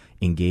in and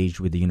engaged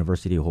with the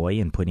University of Hawaii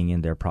and putting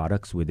in their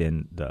products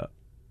within the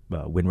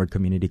Windward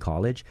Community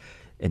College,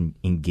 and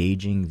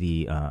engaging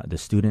the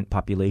student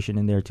population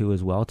in there too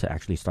as well to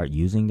actually start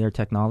using their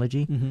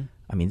technology. Mm-hmm.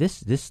 I mean,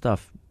 this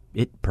stuff,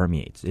 it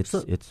permeates. It's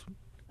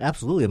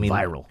Absolutely. I mean,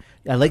 viral.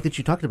 I like that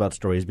you talked about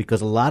stories,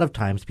 because a lot of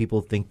times people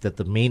think that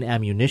the main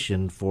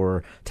ammunition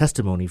for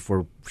testimony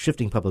for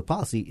shifting public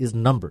policy is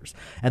numbers.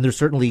 And there's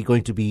certainly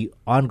going to be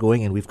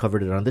ongoing, and we've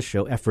covered it on this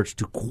show, efforts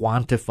to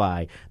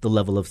quantify the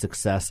level of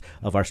success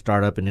of our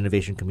startup and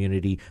innovation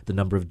community, the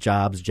number of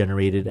jobs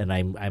generated. And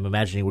I'm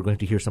imagining we're going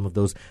to hear some of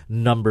those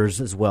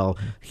numbers as well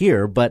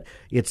here. But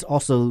it's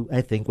also,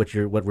 I think,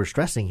 what we're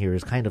stressing here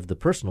is kind of the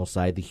personal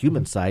side, the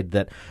human side,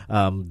 that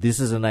this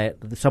is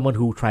someone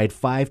who tried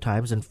 5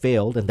 times and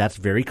failed, and that's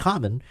very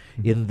common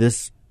in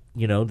this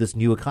this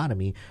new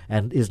economy,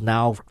 and is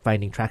now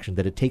finding traction,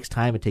 that it takes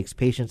time, it takes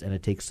patience, and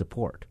it takes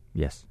support.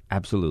 Yes,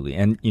 absolutely.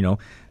 And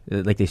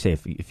like they say,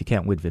 if you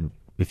can't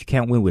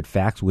win with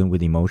facts, win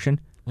with emotion.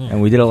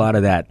 And we did a lot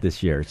of that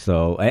this year.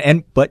 So,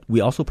 but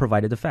we also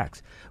provided the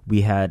facts.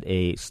 We had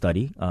a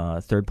study,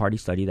 third-party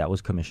study that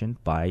was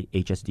commissioned by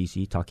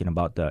HSDC, talking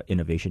about the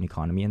innovation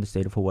economy in the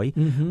state of Hawaii,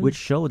 which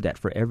showed that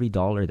for every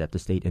dollar that the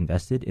state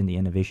invested in the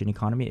innovation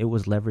economy, it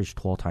was leveraged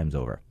 12 times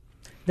over.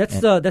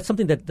 That's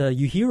something that the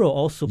UHERO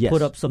also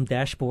put up some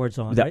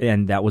dashboards on, right?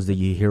 And that was the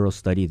UHERO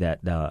study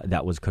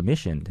that was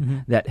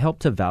commissioned that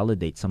helped to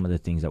validate some of the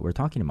things that we're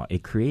talking about.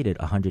 It created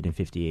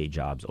 158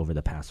 jobs over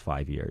the past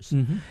 5 years.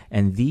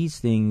 And these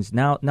things,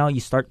 now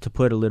you start to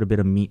put a little bit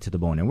of meat to the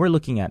bone. And we're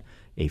looking at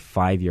a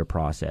 5-year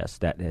process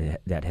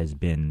that has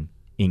been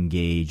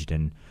engaged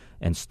and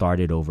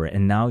started over.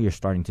 And now you're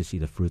starting to see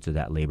the fruits of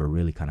that labor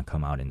really kind of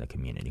come out in the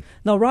community.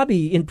 Now,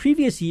 Robbie, in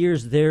previous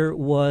years, there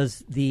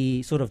was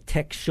the sort of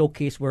tech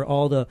showcase where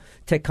all the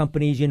tech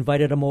companies, you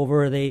invited them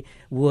over. They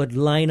would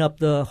line up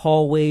the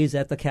hallways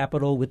at the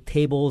Capitol with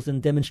tables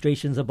and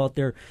demonstrations about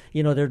their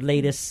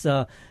latest,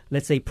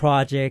 let's say,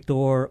 project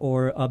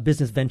or a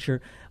business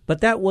venture.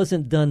 But that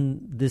wasn't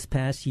done this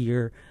past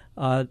year.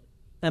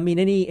 I mean,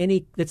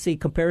 any let's say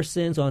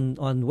comparisons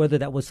on whether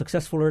that was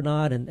successful or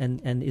not,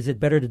 and is it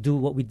better to do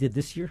what we did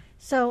this year?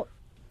 So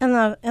in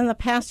the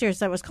past years,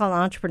 that was called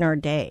Entrepreneur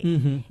Day,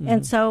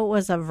 and so it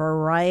was a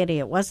variety.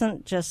 It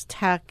wasn't just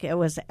tech; it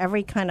was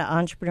every kind of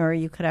entrepreneur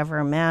you could ever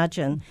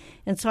imagine.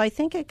 And so I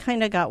think it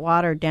kind of got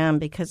watered down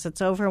because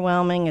it's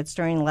overwhelming. It's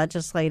during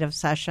legislative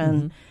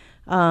session.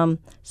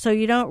 So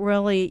you don't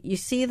really, you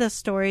see the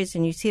stories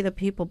and you see the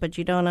people, but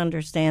you don't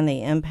understand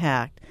the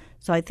impact.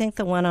 So I think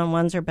the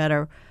one-on-ones are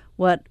better.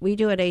 What we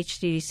do at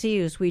HDDC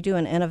is we do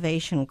an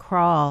innovation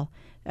crawl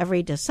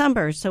every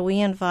December. So we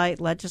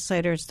invite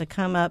legislators to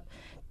come up,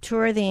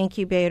 tour the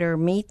incubator,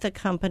 meet the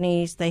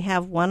companies. They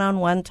have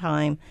one-on-one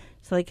time,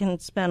 so they can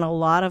spend a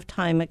lot of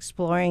time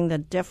exploring the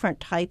different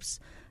types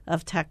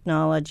of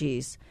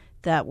technologies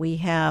that we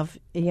have,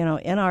 in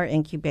our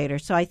incubator.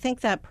 So I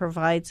think that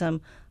provides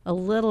them a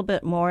little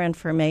bit more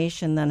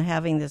information than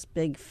having this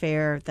big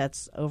fair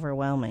that's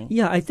overwhelming.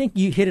 Yeah, I think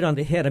you hit it on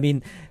the head. I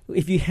mean,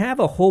 if you have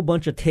a whole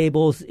bunch of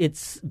tables,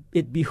 it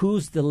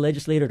behooves the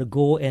legislator to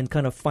go and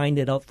kind of find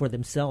it out for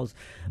themselves.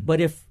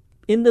 But if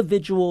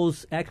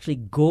individuals actually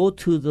go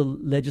to the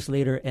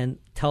legislator and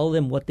tell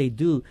them what they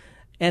do,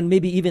 and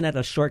maybe even at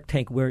a Shark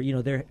Tank where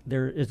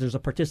there's a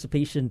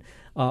participation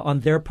on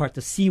their part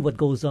to see what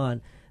goes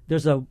on,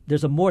 there's a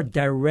more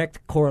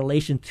direct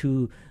correlation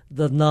to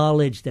the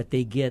knowledge that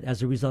they get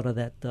as a result of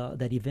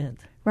that event.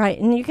 Right,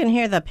 and you can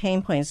hear the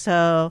pain points.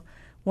 So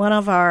one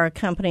of our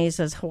companies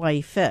is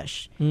Hawaii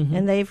Fish,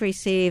 and they've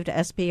received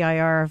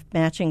SBIR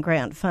matching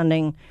grant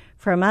funding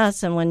from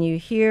us. And when you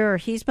hear,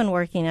 he's been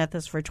working at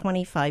this for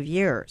 25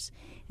 years,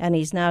 and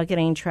he's now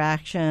getting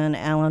traction.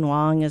 Alan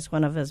Wong is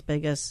one of his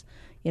biggest,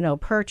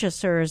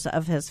 purchasers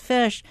of his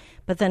fish.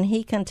 But then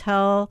he can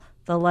tell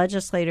the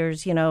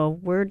legislators,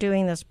 we're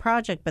doing this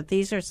project, but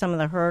these are some of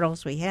the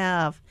hurdles we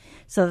have,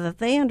 so that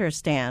they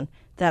understand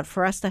that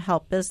for us to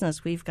help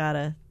business, we've got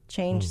to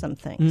change some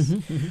things.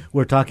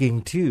 We're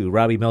talking to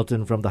Robbie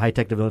Melton from the High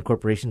Tech Development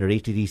Corporation, or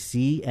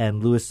HTDC,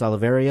 and Louis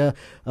Salaveria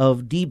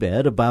of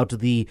DBED about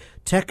the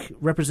tech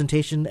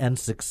representation and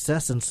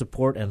success and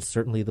support, and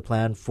certainly the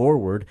plan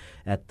forward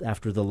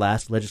after the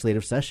last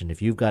legislative session.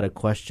 If you've got a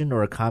question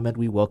or a comment,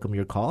 we welcome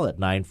your call at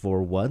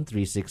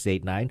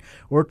 941-3689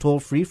 or toll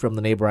free from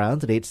the neighbor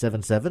islands at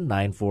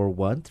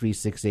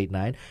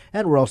 877-941-3689.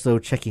 And we're also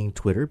checking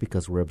Twitter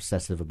because we're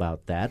obsessive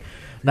about that.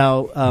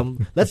 Now,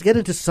 let's get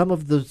into some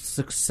of the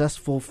successful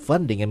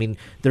funding. I mean,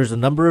 there's a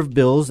number of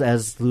bills,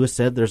 as Louis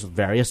said, there's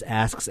various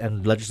asks,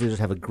 and legislators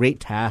have a great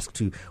task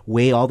to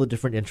weigh all the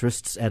different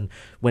interests. And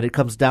when it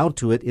comes down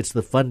to it, it's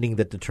the funding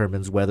that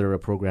determines whether a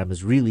program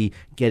is really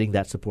getting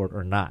that support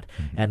or not.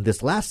 And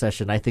this last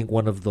session, I think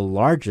one of the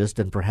largest,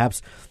 and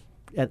perhaps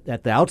at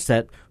the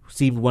outset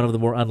seemed one of the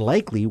more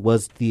unlikely,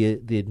 was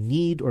the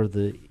need or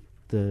the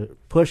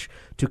push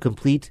to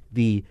complete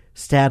the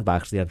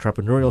sandbox, the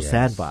entrepreneurial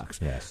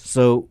sandbox. Yes.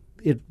 So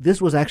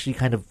this was actually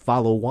kind of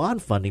follow-on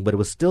funding, but it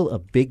was still a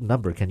big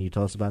number. Can you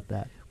tell us about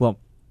that? Well,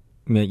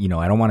 I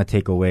don't want to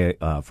take away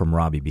from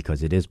Robbie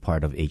because it is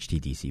part of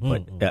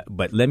HTDC.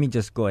 But let me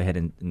just go ahead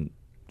and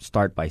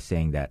start by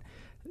saying that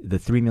the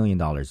 $3 million,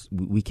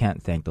 we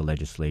can't thank the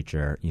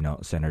legislature,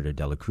 Senator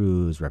Dela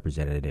Cruz,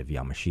 Representative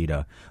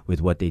Yamashita,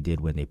 with what they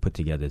did when they put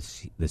together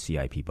the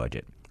CIP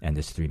budget and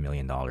this $3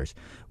 million.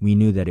 We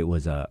knew that it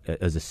was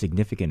a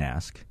significant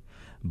ask,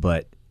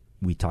 but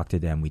we talked to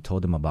them. We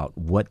told them about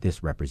what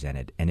this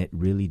represented, and it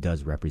really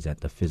does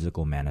represent the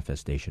physical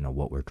manifestation of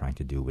what we're trying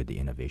to do with the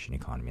innovation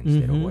economy in the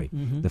state of Hawaii.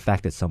 The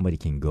fact that somebody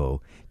can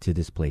go to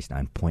this place now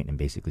and point and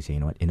basically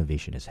say,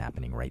 innovation is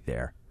happening right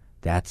there.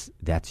 That's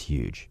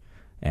huge.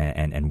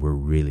 And we're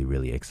really,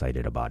 really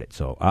excited about it.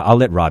 So I'll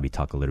let Robbie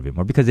talk a little bit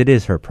more because it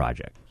is her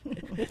project.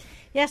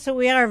 Yeah, so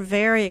we are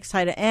very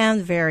excited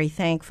and very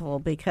thankful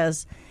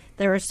because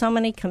there are so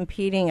many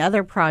competing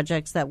other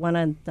projects that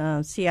wanted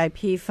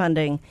CIP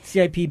funding.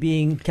 CIP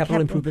being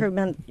capital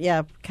improvement.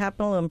 Yeah,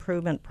 capital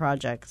improvement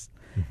projects.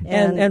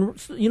 And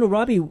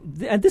Robbie,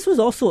 and this was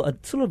also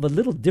sort of a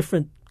little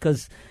different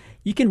because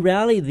you can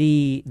rally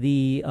the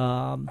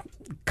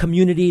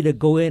community to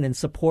go in and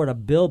support a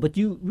bill, but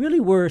you really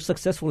were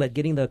successful at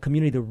getting the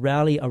community to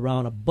rally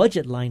around a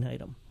budget line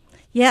item.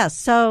 Yes,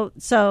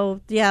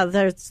 so yeah,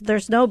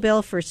 there's no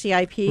bill for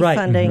CIP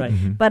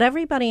funding, but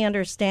everybody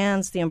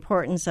understands the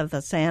importance of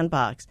the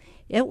sandbox.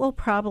 It will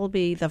probably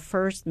be the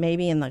first,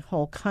 maybe in the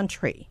whole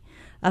country,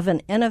 of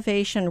an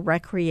innovation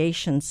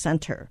recreation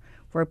center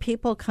where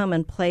people come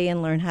and play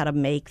and learn how to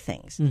make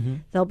things.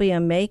 There'll be a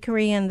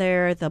makery in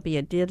there. There'll be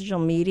a digital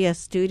media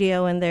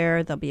studio in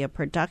there. There'll be a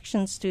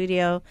production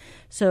studio.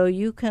 So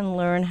you can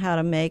learn how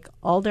to make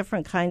all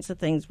different kinds of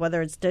things,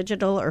 whether it's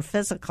digital or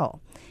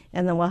physical.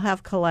 And then we'll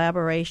have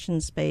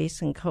collaboration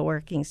space and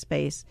co-working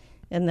space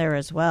in there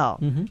as well.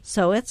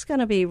 So it's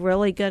going to be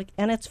really good.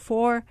 And it's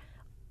for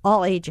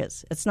all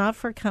ages. It's not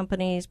for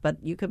companies, but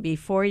you could be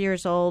 4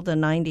 years old and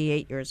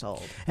 98 years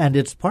old. And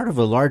it's part of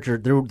a larger,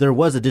 there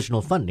was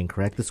additional funding,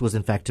 correct? This was,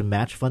 in fact, to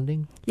match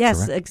funding?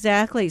 Yes, correct?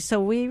 Exactly.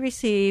 So we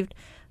received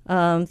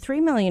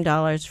 $3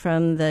 million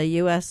from the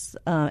U.S.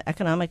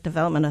 Economic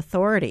Development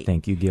Authority.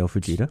 Thank you, Gail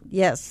Fujita.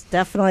 Yes,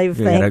 definitely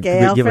thank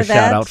Gail give for a that.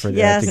 Shout out for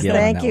yes, to Gail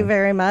thank you one.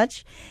 very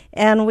much.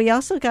 And we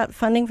also got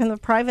funding from the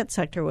private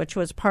sector, which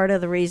was part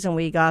of the reason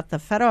we got the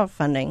federal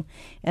funding,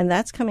 and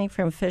that's coming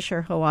from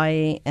Fisher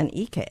Hawaii and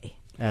EK.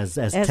 As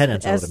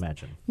tenants, I would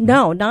imagine.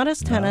 No, not as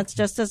tenants,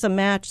 just as a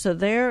match. So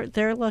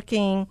they're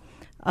looking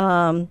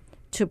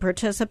to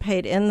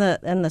participate in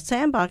the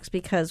sandbox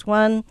because,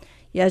 one,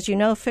 as you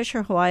know,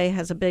 Fisher Hawaii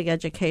has a big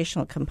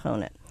educational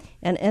component,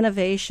 and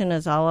innovation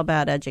is all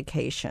about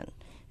education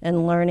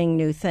and learning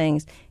new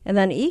things. And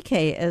then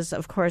EK is,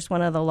 of course,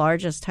 one of the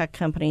largest tech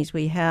companies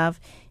we have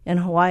in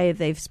Hawaii.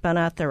 They've spun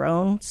out their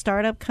own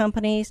startup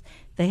companies.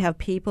 They have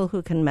people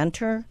who can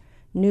mentor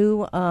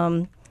new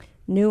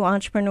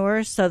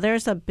entrepreneurs. So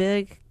there's a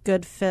big,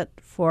 good fit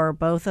for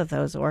both of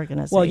those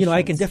organizations. Well,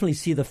 I can definitely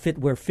see the fit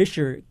where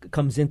Fisher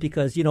comes in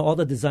because, all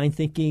the design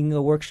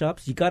thinking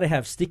workshops, you got to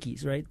have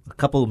stickies, right? A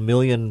couple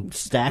million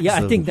stacks. Yeah,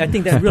 I think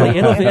that really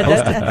innovated.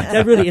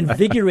 that really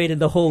invigorated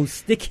the whole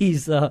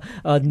stickies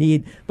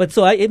need. But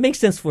so it makes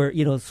sense for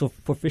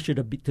for Fisher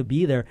to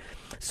be there.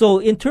 So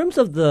in terms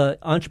of the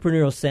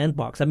entrepreneurial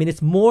sandbox, I mean,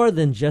 it's more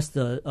than just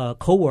a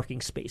co-working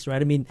space, right?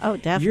 I mean, oh,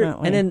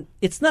 definitely. And then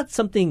it's not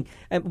something.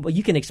 Well,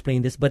 you can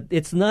explain this, but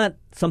it's not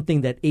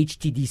something that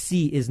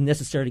HTDC is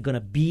necessarily going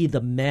to be the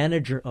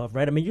manager of,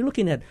 right? I mean, you're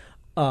looking at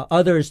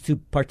others to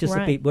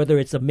participate, right, whether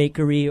it's a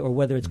makery or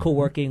whether it's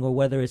co-working or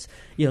whether it's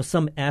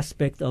some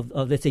aspect of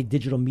let's say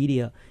digital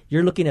media.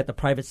 You're looking at the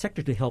private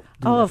sector to help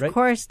do that, right? Of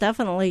course,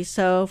 definitely.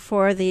 So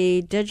for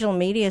the digital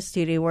media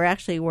studio, we're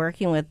actually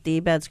working with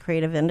DBED's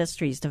Creative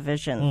Industries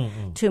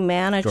Division to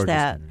manage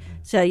that.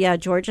 So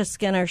Georgia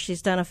Skinner,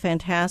 she's done a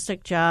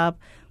fantastic job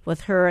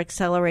with her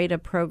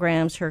accelerated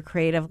programs, her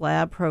creative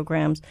lab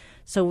programs.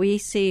 So we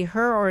see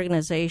her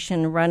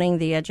organization running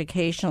the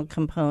educational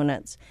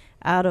components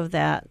out of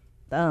that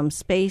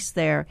space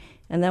there.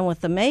 And then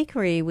with the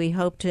makery, we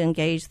hope to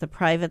engage the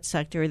private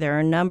sector. There are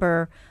a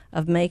number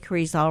of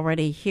makeries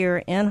already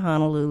here in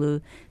Honolulu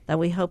that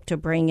we hope to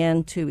bring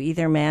in to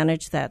either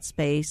manage that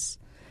space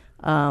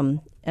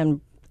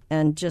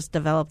and just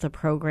develop the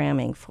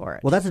programming for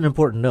it. Well, that's an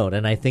important note,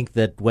 and I think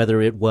that whether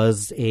it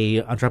was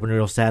a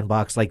entrepreneurial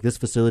sandbox like this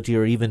facility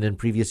or even in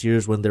previous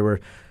years when there were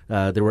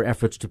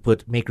efforts to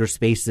put maker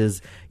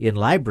spaces in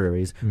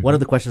libraries, one of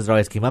the questions that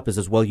always came up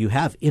is, well, you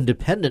have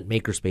independent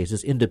maker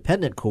spaces,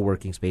 independent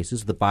co-working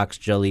spaces, the Box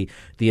Jelly,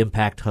 the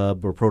Impact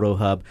Hub or Proto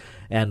Hub,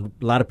 and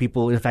a lot of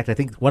people, in fact, I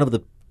think one of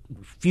the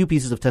few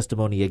pieces of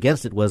testimony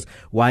against it was,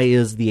 why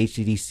is the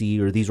HTDC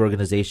or these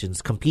organizations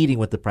competing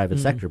with the private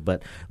sector?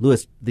 But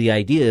Louis, the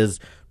idea is,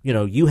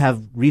 you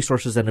have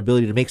resources and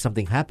ability to make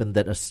something happen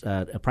that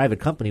a private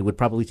company would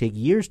probably take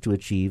years to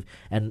achieve,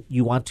 and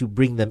you want to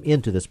bring them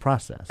into this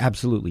process.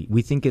 Absolutely.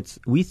 We think it's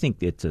a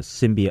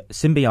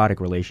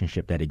symbiotic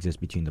relationship that exists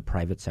between the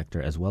private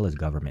sector as well as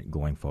government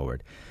going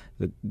forward.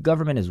 The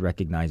government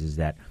recognizes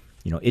that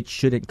it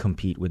shouldn't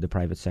compete with the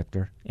private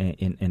sector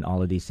in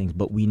all of these things,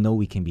 but we know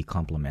we can be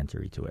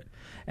complementary to it.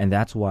 And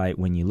that's why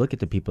when you look at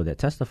the people that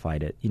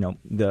testified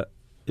the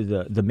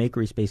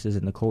makery spaces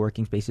and the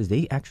co-working spaces,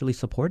 they actually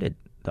supported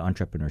the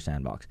Entrepreneur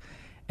Sandbox.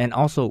 And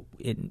also,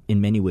 in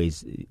many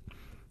ways,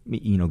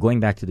 going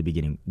back to the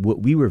beginning,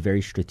 we were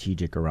very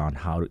strategic around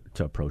how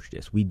to approach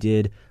this.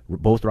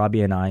 Both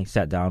Robbie and I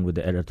sat down with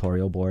the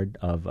editorial board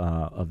of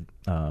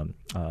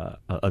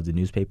the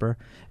newspaper,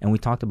 and we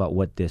talked about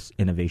what this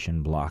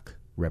innovation block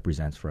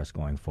represents for us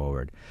going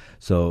forward.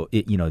 So,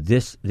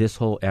 this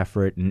whole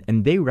effort,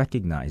 and they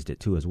recognized it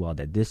too as well,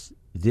 that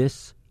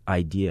this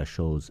idea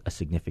shows a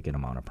significant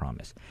amount of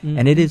promise. Mm-hmm.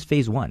 And it is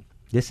phase one.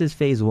 This is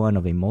phase one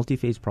of a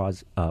multi-phase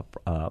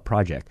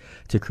project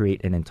to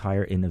create an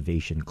entire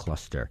innovation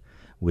cluster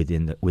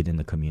within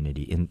the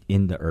community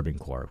in the urban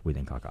core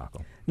within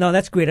Kaka'ako. No,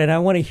 that's great, and I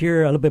want to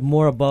hear a little bit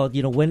more about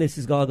when this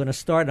is all going to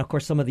start, and of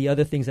course some of the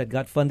other things that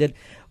got funded.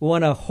 We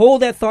want to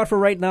hold that thought for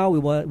right now. We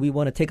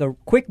want to take a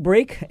quick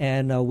break,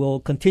 and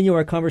we'll continue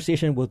our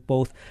conversation with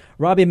both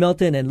Robbie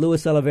Melton and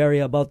Luis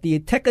Salaverria about the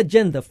tech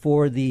agenda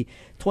for the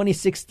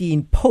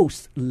 2016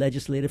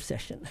 post-legislative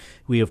session.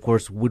 We, of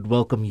course, would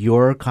welcome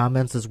your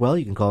comments as well.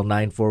 You can call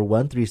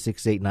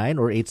 941-3689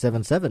 or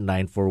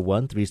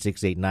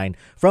 877-941-3689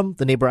 from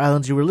the neighbor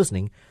islands. You were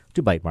listening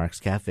to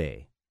Bytemarks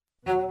Cafe.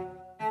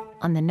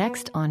 On the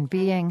next On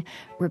Being,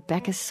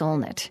 Rebecca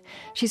Solnit.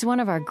 She's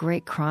one of our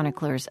great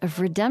chroniclers of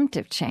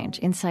redemptive change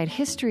inside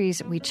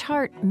histories we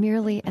chart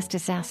merely as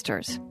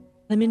disasters.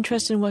 I'm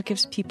interested in what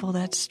gives people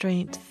that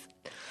strength.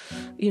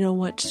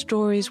 What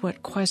stories,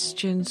 what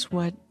questions,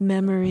 what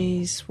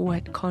memories,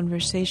 what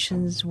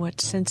conversations,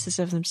 what senses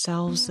of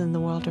themselves and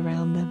the world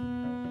around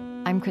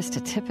them. I'm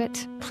Krista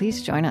Tippett.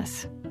 Please join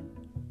us.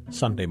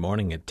 Sunday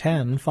morning at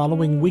 10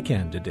 following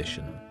Weekend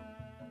Edition.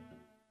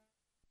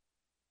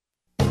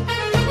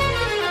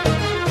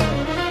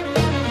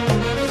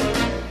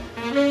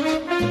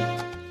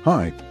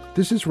 Hi,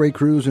 this is Ray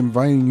Cruz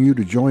inviting you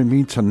to join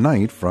me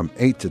tonight from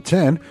 8 to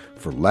 10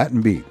 for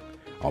Latin Beat.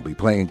 I'll be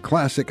playing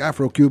classic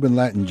Afro-Cuban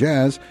Latin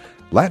jazz,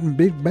 Latin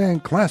big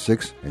band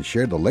classics, and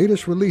share the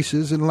latest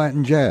releases in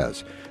Latin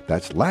jazz.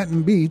 That's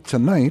Latin Beat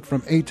tonight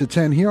from 8 to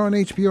 10 here on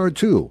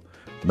HPR2,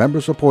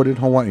 member-supported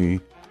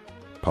Hawaii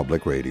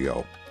Public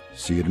Radio.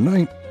 See you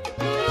tonight.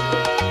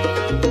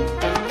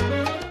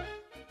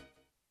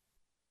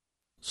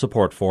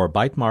 Support for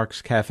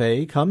Bytemarks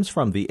Cafe comes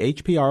from the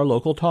HPR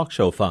Local Talk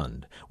Show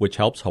Fund, which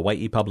helps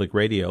Hawaii Public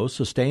Radio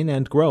sustain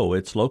and grow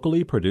its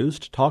locally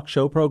produced talk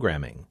show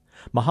programming.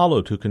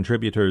 Mahalo to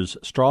contributors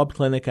Straub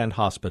Clinic and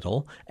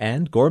Hospital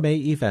and Gourmet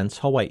Events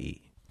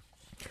Hawaii.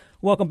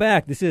 Welcome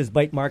back. This is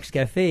Bytemarks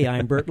Cafe.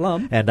 I'm Bert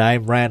Lum. And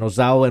I'm Ryan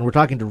Ozawa, and we're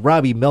talking to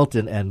Robbie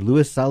Melton and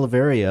Luis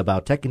Salaverria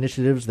about tech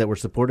initiatives that were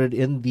supported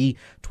in the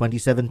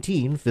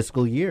 2017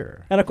 fiscal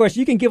year. And, of course,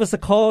 you can give us a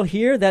call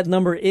here. That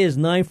number is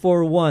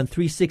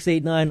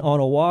 941-3689 on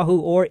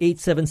Oahu or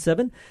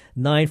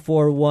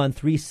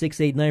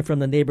 877-941-3689 from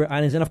the neighbor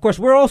islands. And, of course,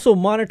 we're also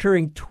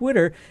monitoring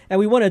Twitter, and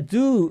we want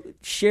to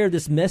share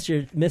this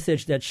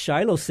message that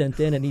Shiloh sent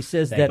in, and he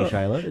says that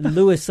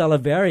Luis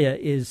Salaverria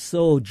is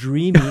so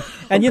dreamy.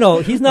 And,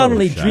 he's not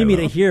only dreamy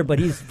to hear, but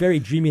he's very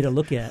dreamy to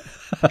look at.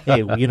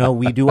 Hey, we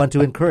do want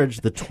to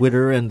encourage the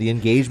Twitter and the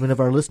engagement of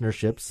our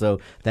listenership. So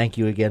thank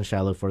you again,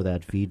 Shiloh, for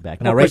that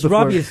feedback. Now, right before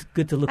Robbie is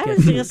good to look at. I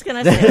was just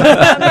going to say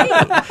that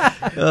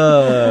about me.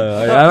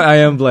 I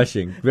am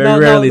blushing. Very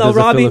rarely does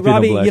Robbie, a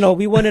Filipino blush.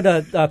 we wanted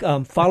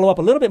to follow up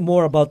a little bit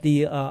more about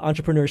the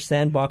Entrepreneur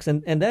Sandbox,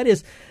 and that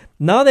is,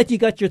 now that you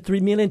got your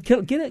 $3 million,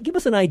 give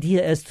us an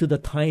idea as to the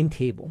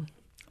timetable.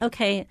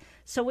 Okay,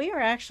 so we are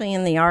actually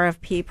in the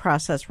RFP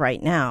process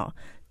right now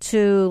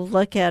to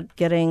look at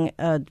getting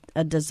a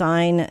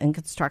design and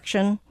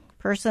construction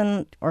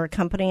person or a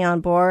company on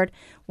board.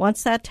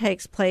 Once that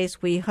takes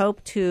place, we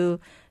hope to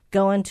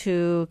go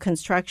into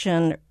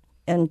construction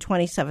in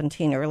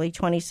 2017, early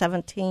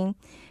 2017.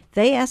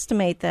 They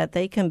estimate that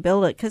they can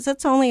build it, because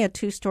it's only a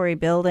 2-story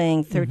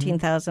building,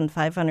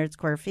 13,500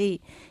 square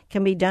feet,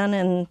 can be done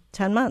in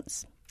 10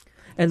 months.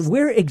 And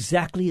where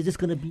exactly is this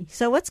going to be?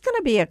 So it's going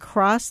to be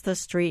across the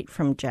street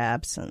from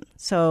Jabson.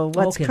 So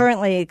what's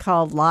currently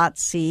called Lot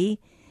C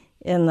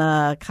in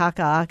the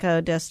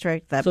Kaka'ako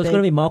district. So it's going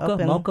to be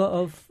Mauka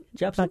of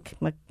Jabson?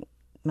 Mauka?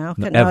 No,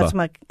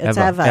 it's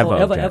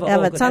Eva.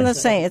 Eva. It's on the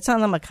same. It's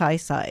on the Mackay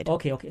side.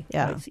 Okay.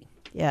 Yeah.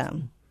 Yeah.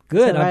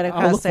 Good. So right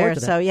across there.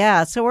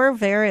 So we're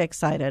very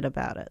excited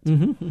about it.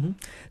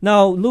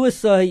 Now,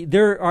 Luis,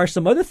 there are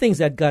some other things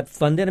that got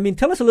funded. I mean,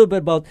 tell us a little bit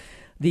about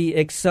the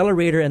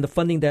accelerator and the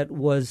funding that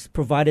was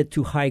provided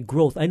to high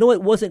growth. I know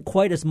it wasn't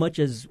quite as much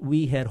as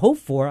we had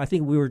hoped for. I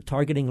think we were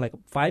targeting like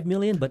 $5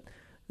 million, but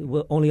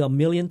only $1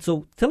 million.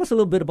 So tell us a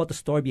little bit about the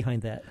story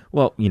behind that.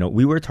 Well,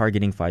 we were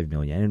targeting $5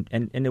 million,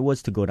 and it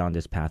was to go down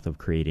this path of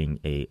creating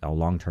a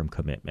long-term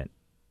commitment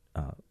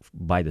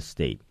by the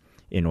state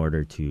in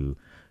order to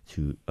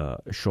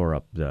shore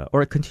up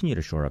continue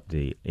to shore up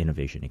the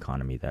innovation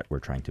economy that we're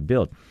trying to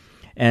build.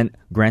 And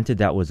granted,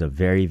 that was a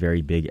very,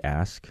 very big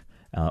ask.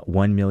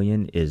 $1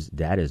 million is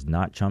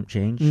not chump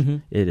change. Mm-hmm.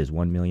 It is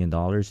 $1 million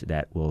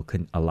that will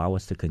allow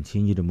us to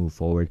continue to move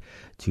forward,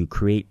 to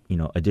create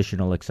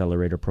additional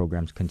accelerator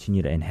programs,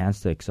 continue to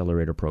enhance the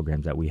accelerator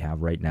programs that we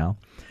have right now.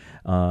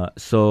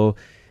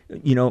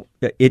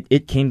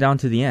 It came down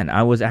to the end.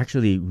 I was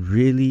actually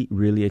really,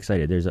 really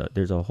excited.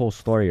 There's a whole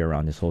story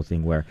around this whole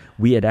thing where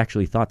we had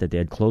actually thought that they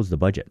had closed the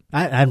budget.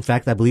 In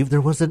fact, I believe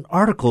there was an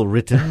article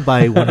written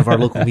by one of our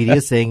local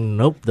media saying,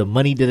 nope, the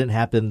money didn't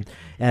happen.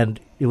 And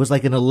it was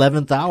like an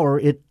 11th hour,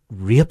 it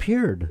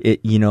reappeared.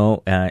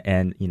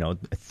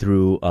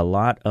 Through a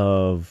lot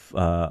of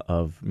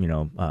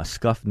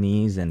scuffed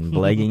knees and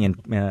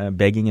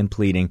begging and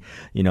pleading,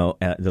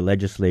 the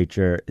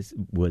legislature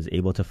was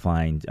able to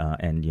find,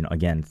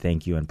 again,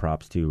 thank you and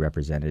props to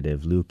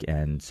Representative Luke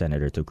and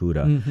Senator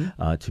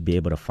Tokuda to be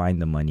able to find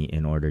the money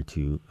in order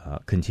to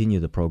continue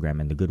the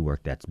program and the good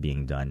work that's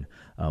being done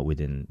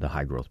within the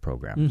high growth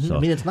program. Mm-hmm. So, I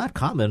mean, it's not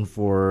common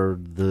for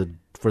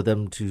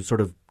them to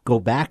sort of go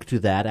back to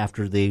that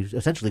after they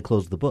essentially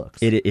closed the books.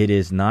 It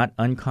is not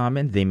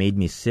uncommon. They made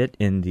me sit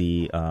in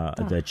the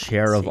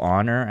chair of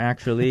honor,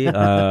 actually. The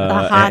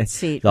hot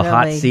seat. The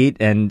hot seat,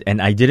 and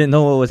I didn't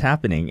know what was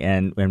happening.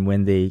 And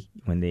when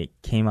they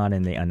came out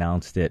and they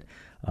announced it,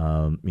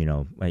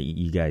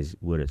 you guys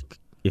would have,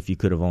 if you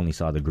could have only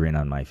saw the grin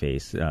on my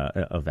face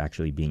of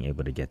actually being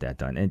able to get that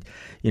done. And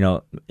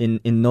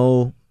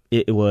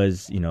it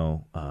was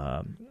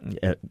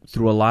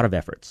through a lot of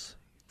efforts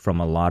from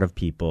a lot of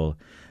people.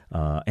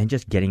 And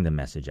just getting the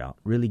message out,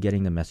 really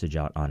getting the message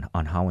out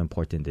on how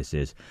important this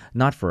is,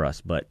 not for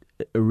us, but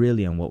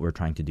really on what we're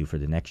trying to do for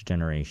the next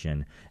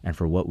generation and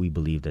for what we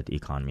believe that the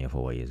economy of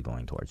Hawaii is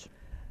going towards.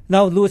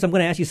 Now, Louis, I'm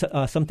going to ask you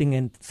something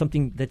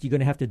that you're going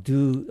to have to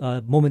do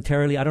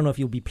momentarily. I don't know if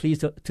you'll be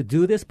pleased to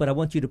do this, but I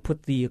want you to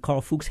put the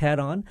Carl Fuchs hat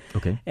on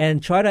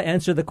and try to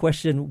answer the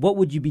question, what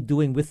would you be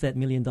doing with that $1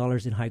 million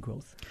in high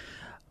growth?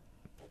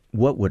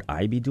 What would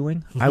I be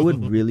doing? I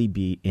would really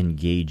be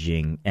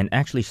engaging and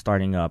actually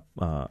starting up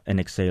an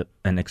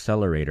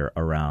accelerator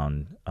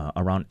around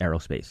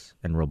aerospace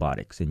and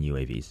robotics and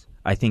UAVs.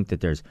 I think that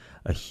there's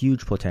a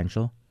huge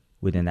potential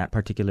within that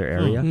particular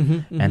area,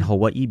 and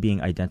Hawaii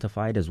being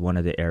identified as one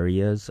of the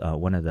areas,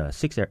 one of the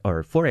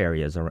 4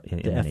 areas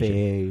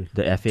in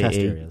the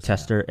FAA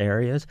tester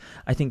areas.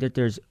 I think that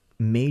there's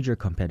major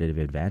competitive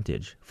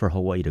advantage for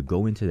Hawaii to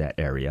go into that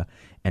area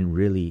and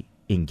really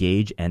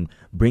engage and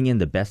bring in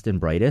the best and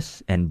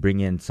brightest and bring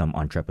in some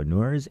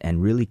entrepreneurs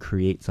and really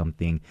create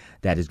something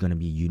that is going to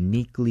be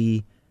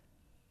uniquely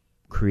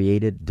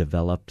created,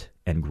 developed,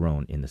 and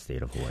grown in the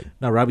state of Hawaii.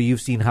 Now, Robbie,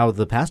 you've seen how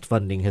the past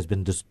funding has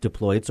been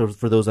deployed. So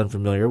for those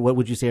unfamiliar, what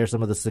would you say are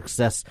some of the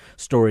success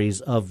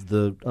stories of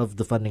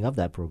the funding of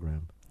that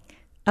program?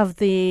 Of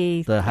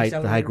the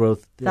high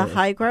growth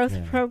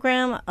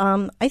program?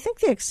 I think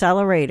the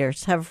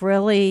accelerators have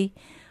really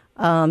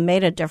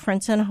made a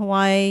difference in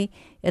Hawaii.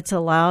 It's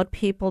allowed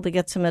people to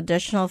get some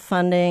additional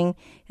funding.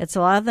 It's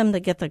allowed them to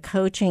get the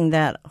coaching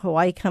that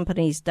Hawaii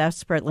companies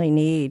desperately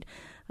need.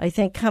 I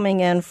think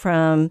coming in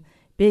from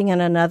being in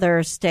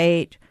another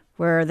state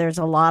where there's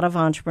a lot of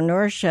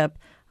entrepreneurship,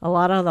 a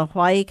lot of the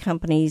Hawaii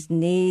companies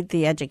need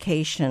the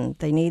education.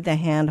 They need the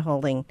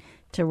hand-holding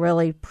to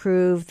really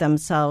prove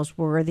themselves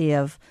worthy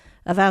of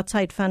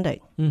outside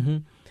funding. Mm-hmm.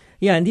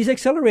 Yeah, and these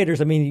accelerators,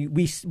 I mean,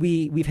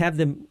 we've had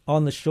them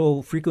on the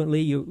show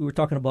frequently. We were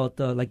talking about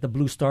like the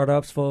Blue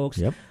Startups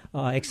folks,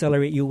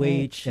 Accelerate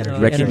UH.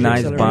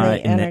 Recognized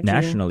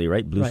nationally,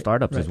 right? Blue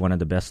Startups is one of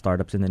the best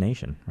startups in the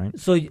nation, right?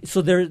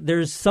 So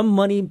there's some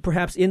money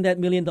perhaps in that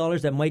 $1 million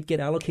that might get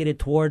allocated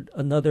toward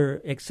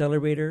another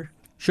accelerator?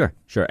 Sure.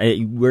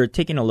 We're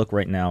taking a look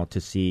right now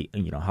to see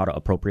how to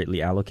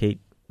appropriately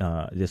allocate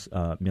this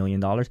 $1 million.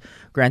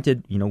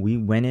 Granted, we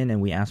went in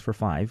and we asked for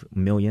 $5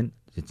 million.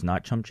 It's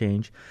not chump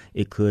change.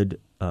 It could.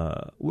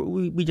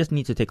 We just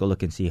need to take a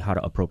look and see how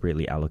to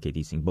appropriately allocate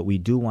these things. But we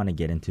do want to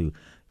get into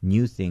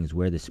new things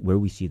where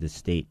we see the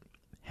state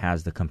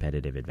has the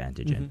competitive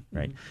advantage in.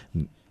 Right.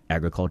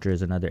 Agriculture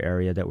is another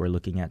area that we're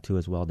looking at too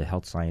as well. The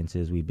health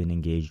sciences we've been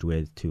engaged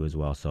with too as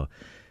well. So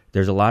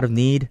there's a lot of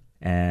need,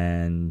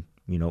 and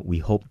we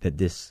hope that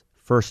this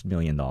first $1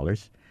 million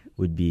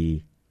would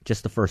be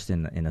just the first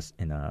in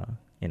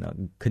a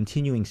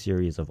continuing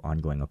series of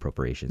ongoing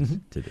appropriations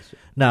to this.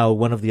 Now,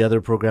 one of the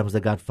other programs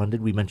that got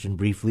funded, we mentioned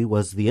briefly,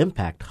 was the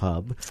Impact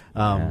Hub.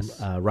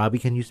 Yes. Robbie,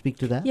 can you speak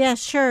to that? Yeah,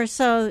 sure.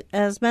 So,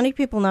 as many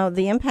people know,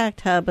 the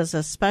Impact Hub is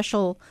a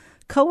special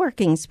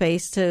co-working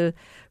space to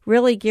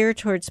really gear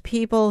towards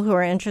people who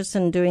are interested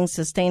in doing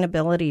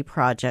sustainability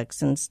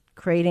projects and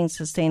creating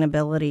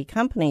sustainability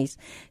companies.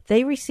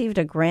 They received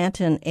a grant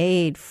and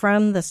aid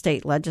from the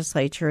state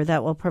legislature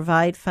that will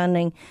provide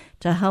funding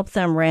to help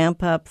them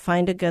ramp up,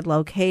 find a good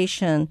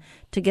location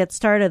to get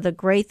started. The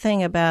great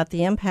thing about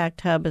the Impact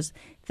Hub is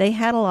they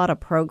had a lot of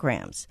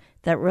programs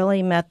that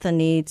really met the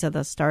needs of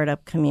the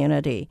startup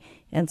community.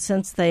 And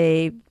since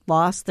they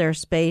lost their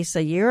space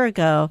a year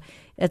ago,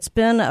 it's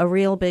been a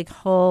real big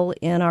hole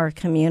in our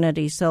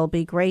community. So it'll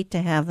be great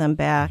to have them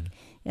back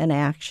in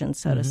action,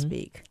 so to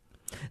speak.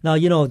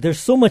 Now, there's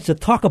so much to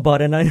talk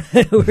about, and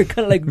we're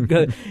kind of like,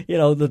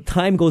 the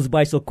time goes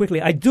by so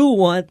quickly. I do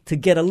want to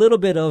get a little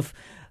bit of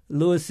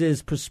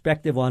Lewis's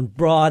perspective on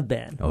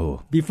broadband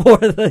before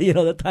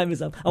the time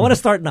is up. I want to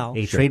start now.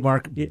 A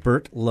trademark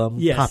Burt Lum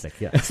topic.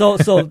 Yeah. So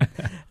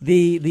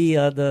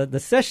the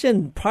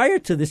session prior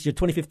to this year,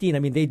 2015, I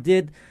mean, they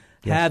did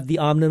have the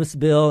omnibus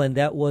bill, and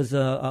that was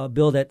a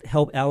bill that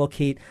helped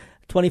allocate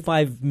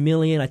 $25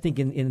 million, I think,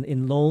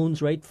 in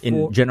loans, right?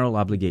 In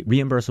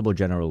reimbursable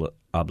general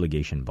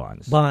obligation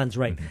bonds. Bonds,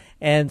 right. Mm-hmm.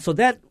 And so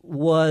that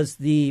was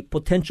the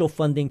potential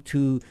funding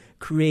to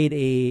create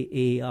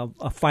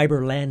a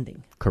fiber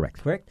landing.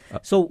 Correct.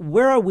 So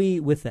where are we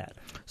with that?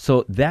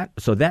 So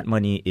that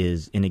money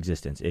is in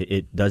existence.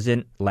 It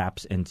doesn't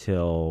lapse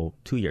until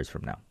 2 years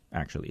from now,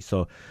 actually.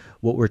 So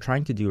what we're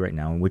trying to do right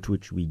now, which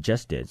we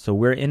just did, so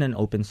we're in an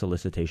open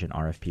solicitation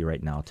RFP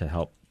right now to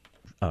help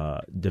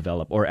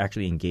develop or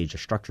actually engage a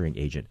structuring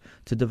agent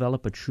to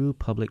develop a true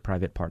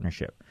public-private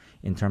partnership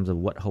in terms of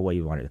what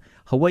Hawaii wanted.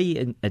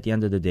 Hawaii, at the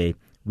end of the day,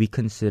 we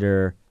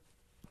consider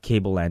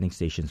cable landing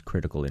stations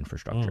critical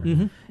infrastructure.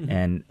 Mm-hmm. Mm-hmm.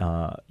 And,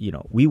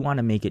 we want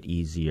to make it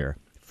easier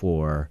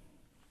for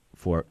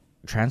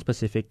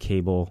trans-Pacific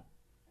cable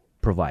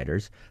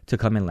providers to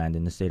come and land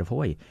in the state of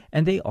Hawaii.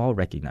 And they all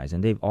recognize,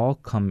 and they've all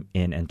come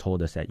in and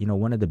told us that,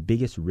 one of the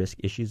biggest risk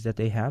issues that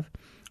they have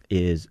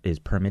is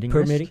permitting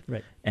risk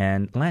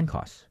and land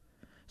costs.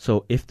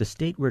 So if the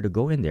state were to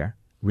go in there,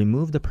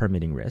 remove the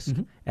permitting risk,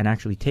 and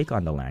actually take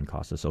on the land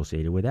costs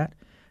associated with that,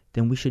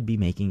 then we should be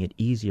making it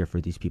easier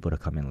for these people to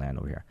come and land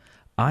over here.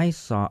 I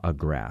saw a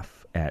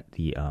graph at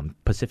the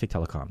Pacific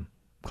Telecom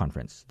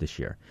conference this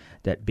year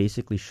that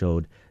basically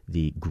showed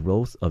the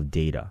growth of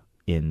data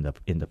in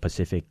the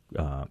Pacific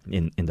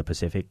in the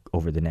Pacific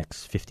over the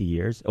next 50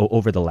 years,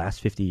 over the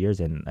last 50 years,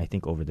 and I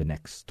think over the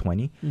next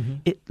 20. Mm-hmm.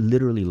 It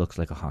literally looks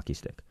like a hockey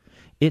stick.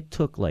 It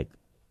took like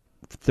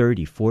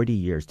 30, 40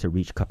 years to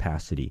reach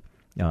capacity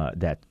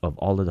that of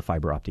all of the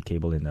fiber optic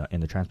cable in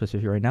the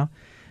Trans-Pacific right now.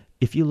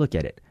 If you look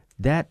at it,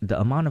 the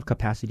amount of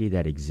capacity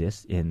that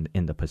exists in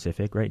the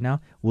Pacific right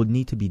now will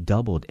need to be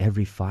doubled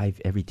every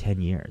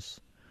 10 years.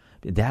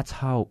 That's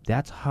how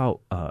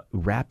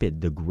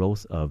rapid the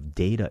growth of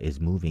data is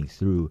moving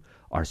through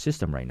our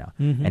system right now.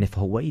 Mm-hmm. And if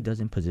Hawaii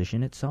doesn't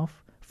position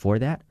itself for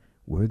that,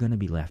 we're going to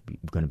be left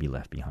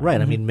behind. Right.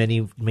 Mm-hmm. I mean,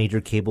 many major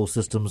cable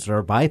systems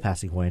are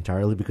bypassing Hawaii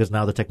entirely because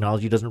now the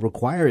technology doesn't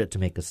require it to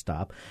make a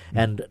stop. Mm-hmm.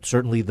 And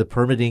certainly the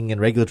permitting and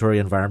regulatory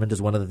environment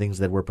is one of the things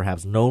that we're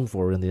perhaps known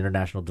for in the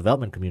international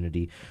development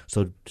community.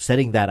 So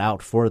setting that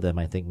out for them,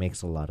 I think,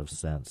 makes a lot of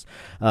sense.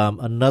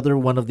 Another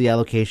one of the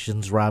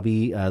allocations,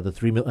 Robbie, another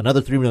 $3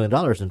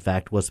 million, in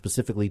fact, was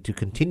specifically to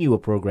continue a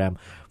program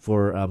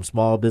for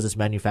small business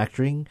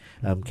manufacturing.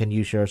 Can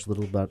you share us a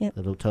little about?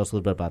 Tell us a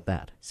little bit about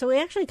that. So we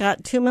actually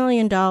got $2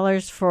 million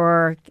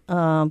for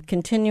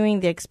continuing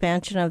the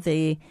expansion of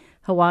the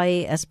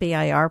Hawaii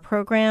SBIR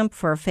program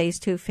for Phase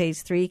 2,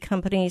 Phase 3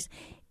 companies,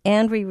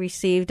 and we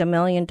received $1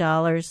 million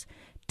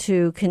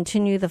to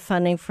continue the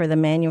funding for the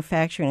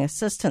Manufacturing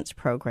Assistance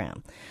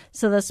Program.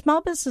 So the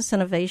Small Business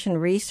Innovation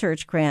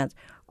Research Grants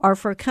are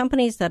for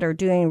companies that are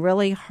doing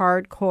really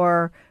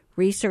hardcore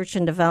research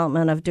and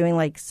development of doing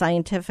like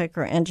scientific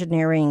or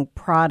engineering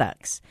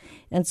products.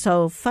 And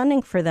so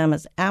funding for them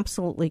is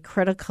absolutely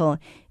critical.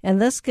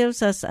 And this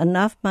gives us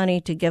enough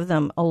money to give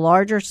them a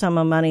larger sum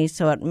of money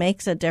so it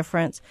makes a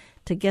difference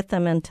to get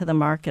them into the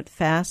market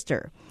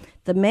faster.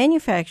 The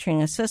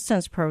Manufacturing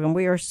Assistance Program,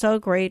 we are so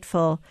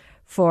grateful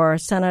for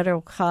Senator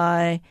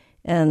Kai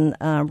and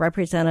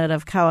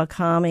Representative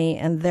Kawakami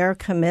and their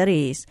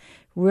committees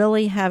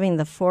really having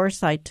the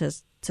foresight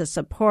to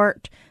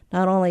support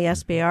not only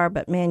SBR,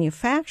 but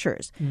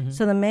manufacturers. Mm-hmm.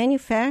 So the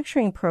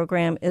manufacturing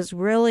program is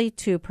really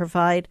to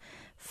provide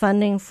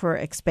funding for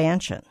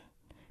expansion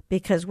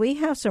because we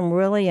have some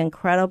really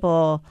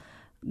incredible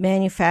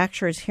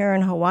manufacturers here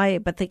in Hawaii,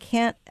 but they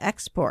can't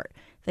export.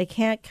 They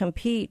can't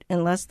compete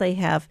unless they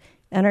have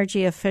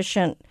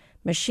energy-efficient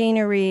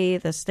machinery,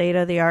 the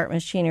state-of-the-art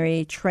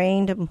machinery,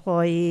 trained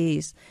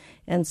employees.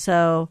 And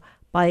so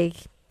by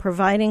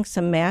providing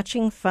some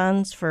matching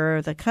funds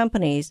for the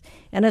companies,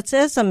 and it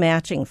is a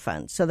matching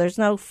fund, so there's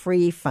no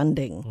free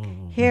funding.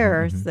 Mm-hmm.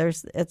 Here,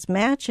 it's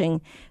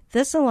matching.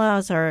 This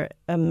allows our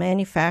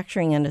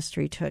manufacturing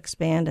industry to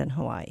expand in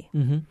Hawaii.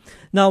 Mm-hmm.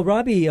 Now,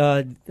 Robbie,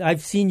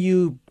 I've seen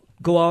you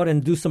go out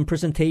and do some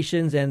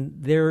presentations, and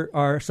there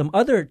are some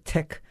other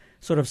tech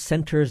sort of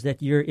centers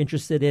that you're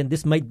interested in.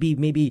 This might be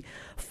maybe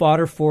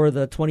fodder for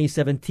the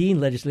 2017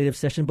 legislative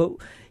session, but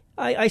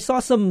I saw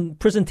some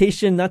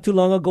presentation not too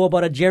long ago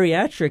about a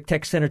geriatric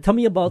tech center. Tell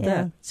me about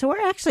that. So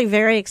we're actually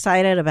very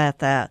excited about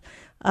that.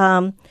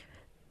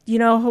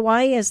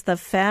 Hawaii is the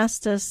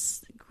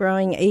fastest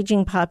growing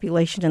aging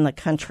population in the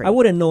country. I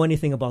wouldn't know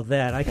anything about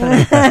that.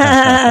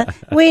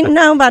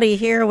 Nobody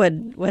here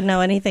would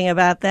know anything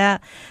about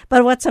that.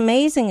 But what's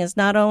amazing is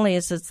not only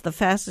is it the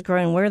fastest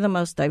growing, we're the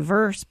most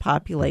diverse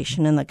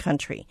population in the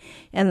country.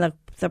 And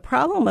the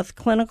problem with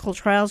clinical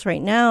trials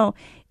right now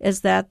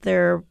is that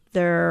their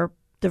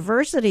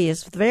diversity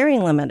is very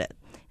limited.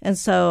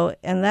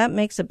 And that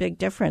makes a big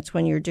difference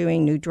when you're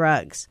doing new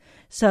drugs.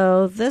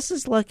 So this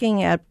is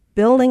looking at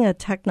building a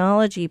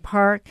technology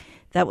park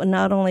that would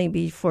not only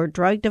be for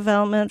drug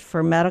development,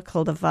 for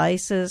medical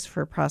devices,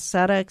 for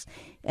prosthetics,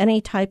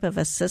 any type of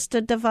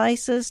assisted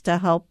devices to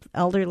help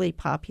elderly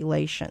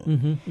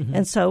population.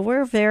 And so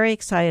we're very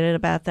excited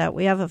about that.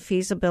 We have a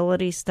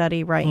feasibility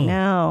study right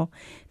now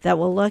that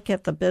will look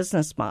at the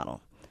business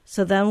model.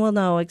 So then we'll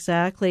know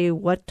exactly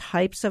what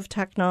types of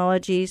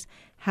technologies,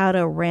 how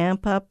to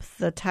ramp up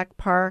the tech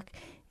park,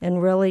 and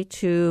really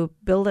to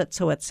build it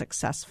so it's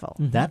successful.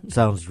 That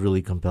sounds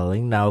really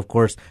compelling. Now, of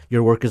course,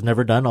 your work is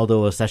never done,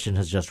 although a session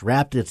has just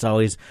wrapped. It's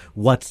always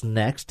what's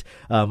next.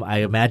 I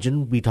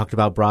imagine we talked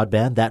about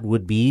broadband. That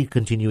would be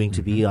continuing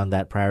to be on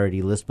that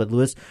priority list. But,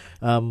 Louis,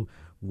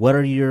 what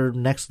are your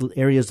next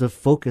areas of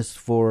focus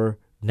for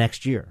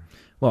next year?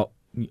 Well,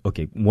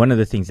 okay, one of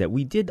the things that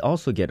we did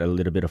also get a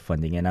little bit of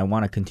funding, and I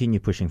want to continue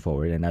pushing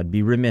forward, and I'd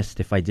be remiss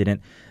if I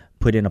didn't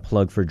put in a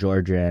plug for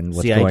Georgia and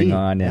what's CID, going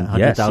on, and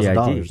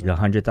 $100,000. CID,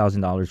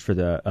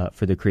 $100,000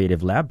 for the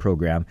Creative Lab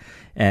program,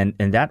 and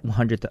that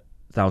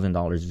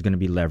 $100,000 is going to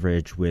be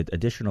leveraged with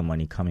additional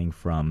money coming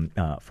from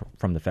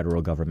the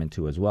federal government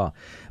too as well.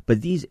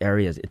 But these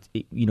areas,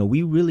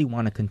 we really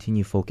want to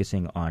continue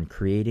focusing on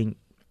creating,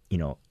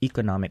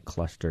 economic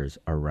clusters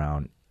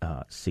around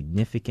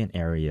significant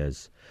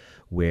areas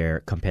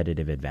where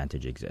competitive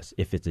advantage exists.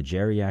 If it's a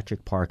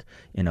geriatric park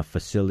in a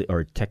facility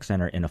or tech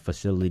center in a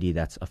facility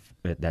that's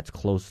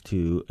close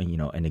to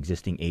an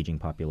existing aging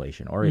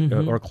population,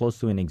 or close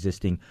to an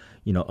existing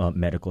a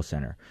medical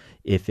center.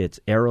 If it's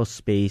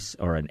aerospace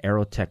or an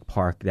aerotech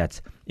park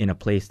that's in a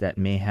place that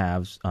may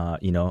have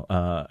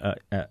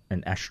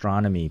an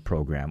astronomy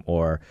program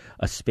or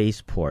a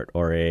spaceport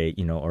or a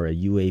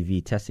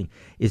UAV testing,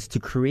 is to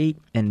create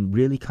and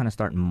really kind of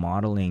start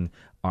modeling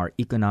our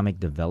economic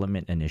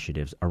development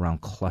initiatives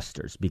around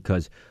clusters,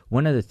 because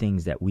one of the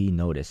things that we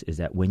notice is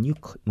that when you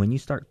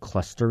start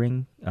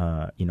clustering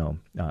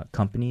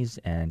companies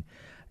and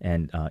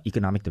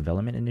economic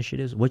development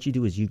initiatives, what you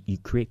do is you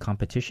create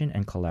competition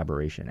and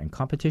collaboration, and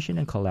competition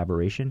and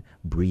collaboration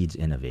breeds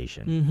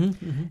innovation.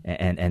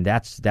 And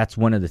that's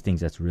one of the things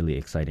that's really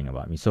exciting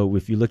about me. So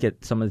if you look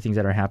at some of the things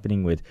that are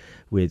happening with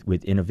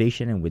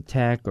innovation and with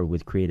tech, or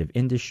with creative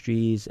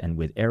industries and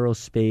with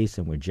aerospace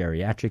and with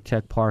geriatric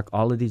tech park,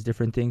 all of these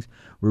different things,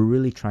 we're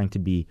really trying to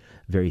be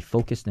very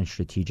focused and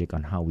strategic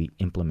on how we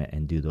implement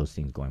and do those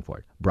things going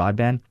forward.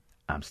 Broadband,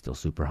 I'm still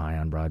super high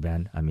on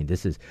broadband. I mean,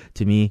 this is,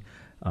 to me,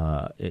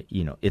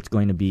 it's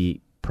going to be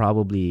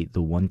probably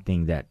the one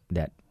thing that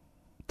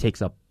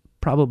takes up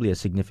probably a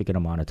significant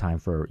amount of time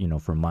for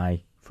my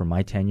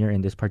tenure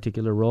in this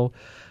particular role.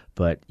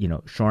 But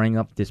shoring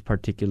up this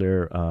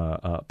particular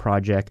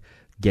project,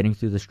 getting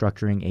through the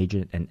structuring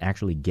agent, and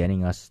actually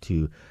getting us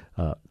to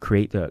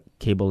create the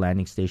cable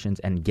landing stations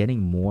and getting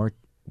more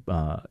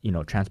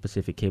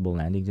trans-Pacific cable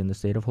landings in the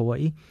state of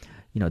Hawaii.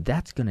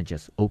 That's going to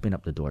just open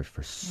up the doors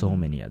for so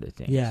many other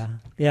things. Yeah,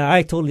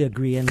 I totally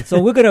agree. And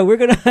so we're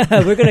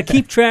gonna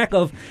keep track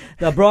of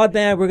the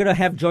broadband. We're gonna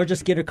have Georgia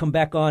Skinner come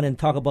back on and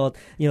talk about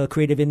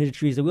creative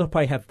industries, and we'll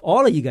probably have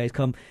all of you guys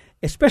come,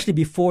 especially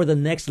before the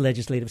next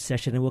legislative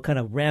session, and we'll kind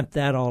of ramp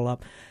that all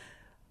up.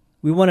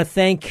 We want to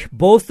thank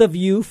both of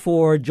you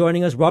for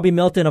joining us. Robbie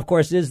Melton, of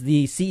course, is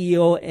the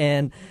CEO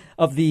and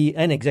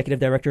Executive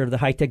Director of the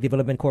High Tech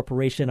Development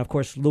Corporation. Of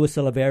course, Louis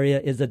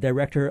Salaverria is the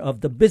Director of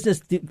the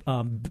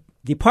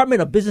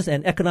Department of Business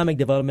and Economic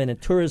Development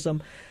and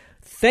Tourism.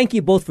 Thank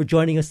you both for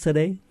joining us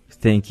today.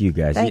 Thank you,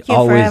 guys. Thank you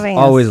for having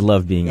us. Always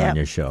love being on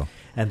your show.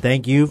 And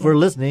thank you for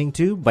listening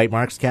to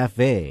Bytemarks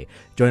Cafe.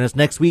 Join us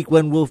next week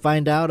when we'll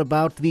find out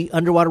about the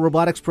underwater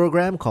robotics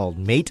program called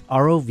MATE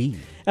ROV.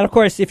 And of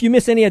course, if you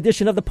miss any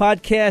edition of the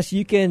podcast,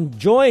 you can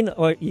join,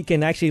 or you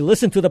can actually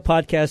listen to the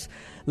podcast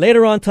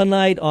later on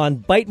tonight on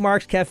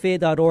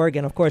bytemarkscafe.org.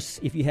 And of course,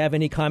 if you have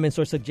any comments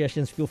or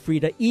suggestions, feel free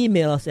to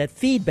email us at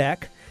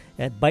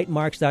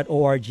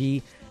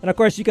feedback@bytemarks.org. And of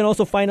course, you can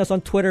also find us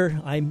on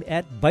Twitter. I'm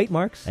at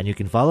Bytemarks. And you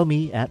can follow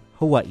me at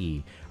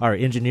Hawaii. Our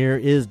engineer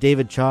is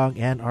David Chong,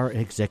 and our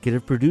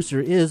executive producer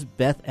is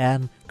Beth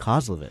Ann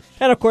Kozlovich.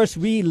 And of course,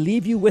 we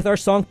leave you with our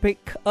song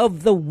pick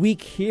of the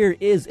week. Here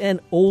is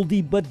an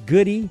oldie but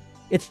goodie.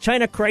 It's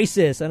China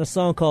Crisis and a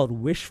song called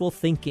Wishful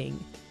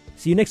Thinking.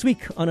 See you next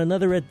week on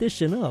another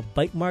edition of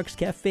Bytemarks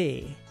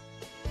Cafe.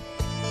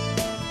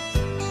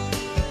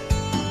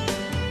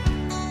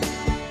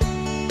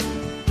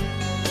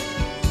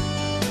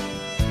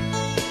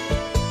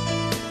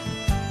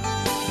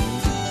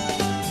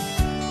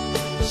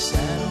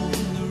 Sad